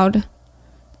 loud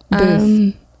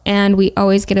booth. And we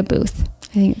always get a booth.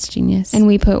 I think it's genius. And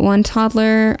we put one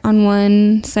toddler on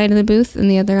one side of the booth and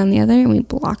the other on the other, and we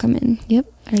block them in. Yep.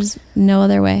 There's no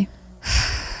other way.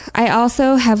 I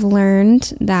also have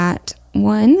learned that,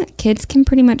 one, kids can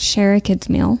pretty much share a kid's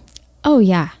meal. Oh,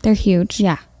 yeah. They're huge.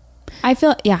 Yeah.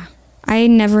 I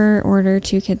never order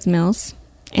 2 kids' meals.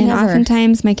 And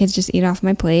oftentimes my kids just eat off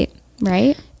my plate.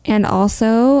 Right. And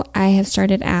also I have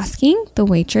started asking the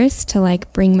waitress to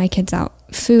like bring my kids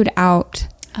food out.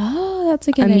 Oh, that's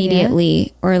a good immediately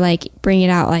idea. Or like bring it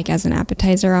out like as an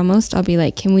appetizer almost. I'll be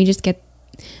like, can we just get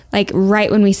like right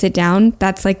when we sit down,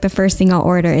 that's like the first thing I'll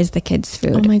order is the kids'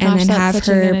 food. Oh my gosh, and then have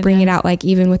her bring it out like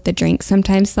even with the drinks.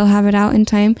 Sometimes they'll have it out in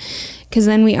time, because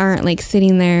then we aren't like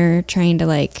sitting there trying to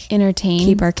like entertain,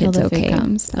 keep our kids okay.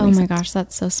 Comes. Oh my gosh,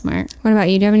 that's so smart. What about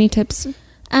you? Do you have any tips?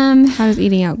 How does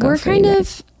eating out go? We're kind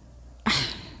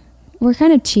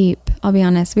of cheap, I'll be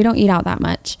honest. We don't eat out that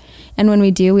much, and when we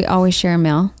do, we always share a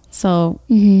meal. So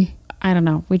I don't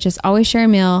know, we just always share a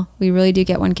meal. We really do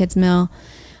get one kid's meal.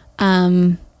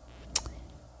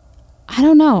 I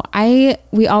don't know.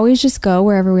 We always just go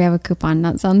wherever we have a coupon.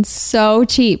 That sounds so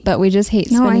cheap, but we just hate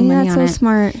spending money on it. That's so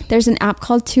smart. There's an app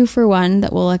called 2 for 1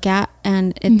 that we'll look at,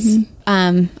 and it's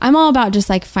I'm all about just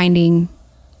like finding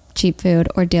cheap food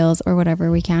or deals or whatever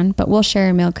we can, but we'll share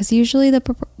a meal because usually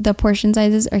the portion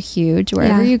sizes are huge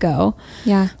wherever you go.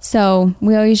 Yeah. So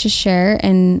we always just share,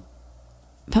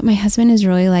 but my husband is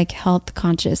really like health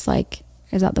conscious. Like,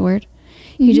 is that the word?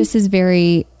 He just is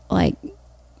very like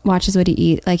watches what he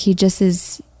eats. Like he just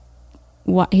is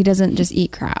he doesn't just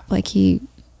eat crap. Like he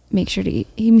makes sure to eat.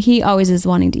 He always is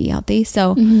wanting to eat healthy.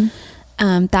 So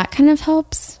that kind of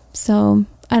helps. So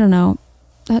I don't know.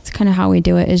 That's kind of how we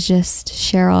do it, is just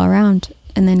share all around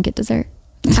and then get dessert.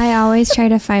 I always try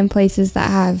to find places that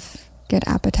have good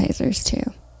appetizers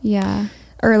too. Yeah.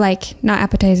 Or like not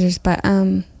appetizers, but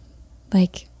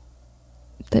like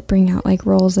that bring out like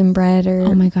rolls and bread or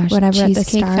whatever at the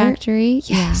Cheesecake start. Factory.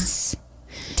 Yes.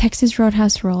 Texas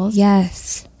Roadhouse rolls.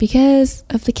 Yes. Because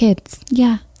of the kids.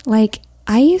 Yeah. Like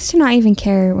I used to not even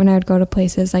care when I would go to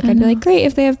places. Like I'd be like, great,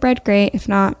 if they have bread, great. If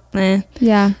not, eh.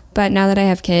 Yeah. But now that I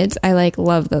have kids, I like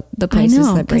love the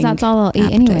places that bring that's all I'll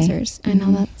eat anyway. I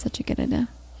know, that's such a good idea.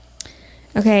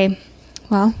 Okay.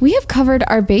 Well, we have covered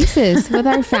our bases with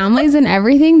our families and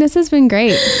everything. This has been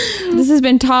great. This has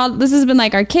been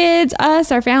like our kids,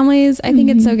 us, our families. I think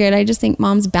it's so good. I just think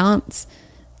moms balance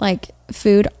like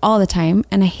food all the time.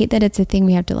 And I hate that it's a thing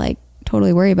we have to like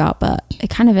totally worry about, but it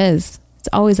kind of is. It's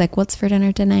always like, what's for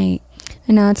dinner tonight?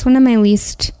 I know, it's one of my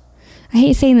least, I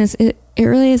hate saying this. It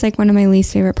really is like one of my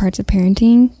least favorite parts of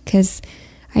parenting, because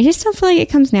I just don't feel like it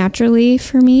comes naturally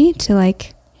for me to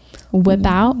like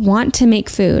want to make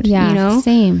food. Yeah, you know?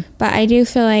 Same. But I do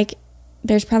feel like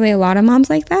there's probably a lot of moms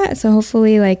like that. So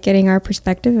hopefully like getting our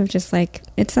perspective of just like,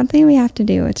 it's something we have to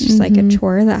do. It's just like a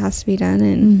chore that has to be done.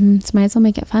 And so might as well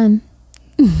make it fun.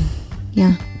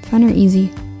 Yeah. Fun or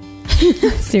easy.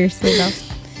 Seriously though.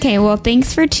 Okay. Well,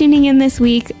 thanks for tuning in this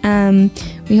week.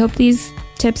 We hope these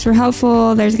tips were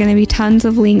helpful. There's going to be tons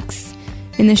of links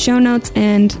in the show notes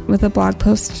and with a blog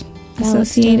post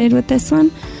associated with this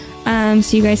one.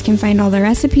 So you guys can find all the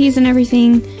recipes and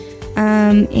everything.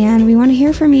 And we want to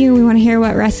hear from you. We want to hear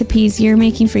what recipes you're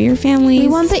making for your families. We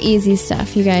want the easy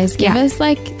stuff, you guys. Give us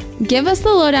like give us the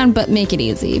lowdown, but make it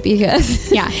easy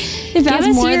because Yeah. if that's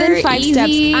more than 5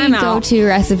 steps, I'm out. Go-to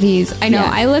recipes. I know.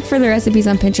 Yeah. I look for the recipes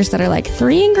on Pinterest that are like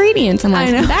 3 ingredients. I'm like,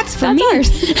 I know. that's for That's me. ours.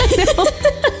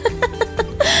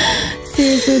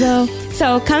 Seriously though.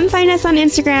 So come find us on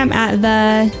Instagram at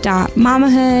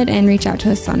the.mamahood and reach out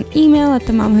to us on email at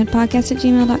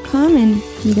themamahoodpodcast@gmail.com. And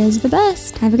You guys are the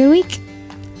best. have a good week.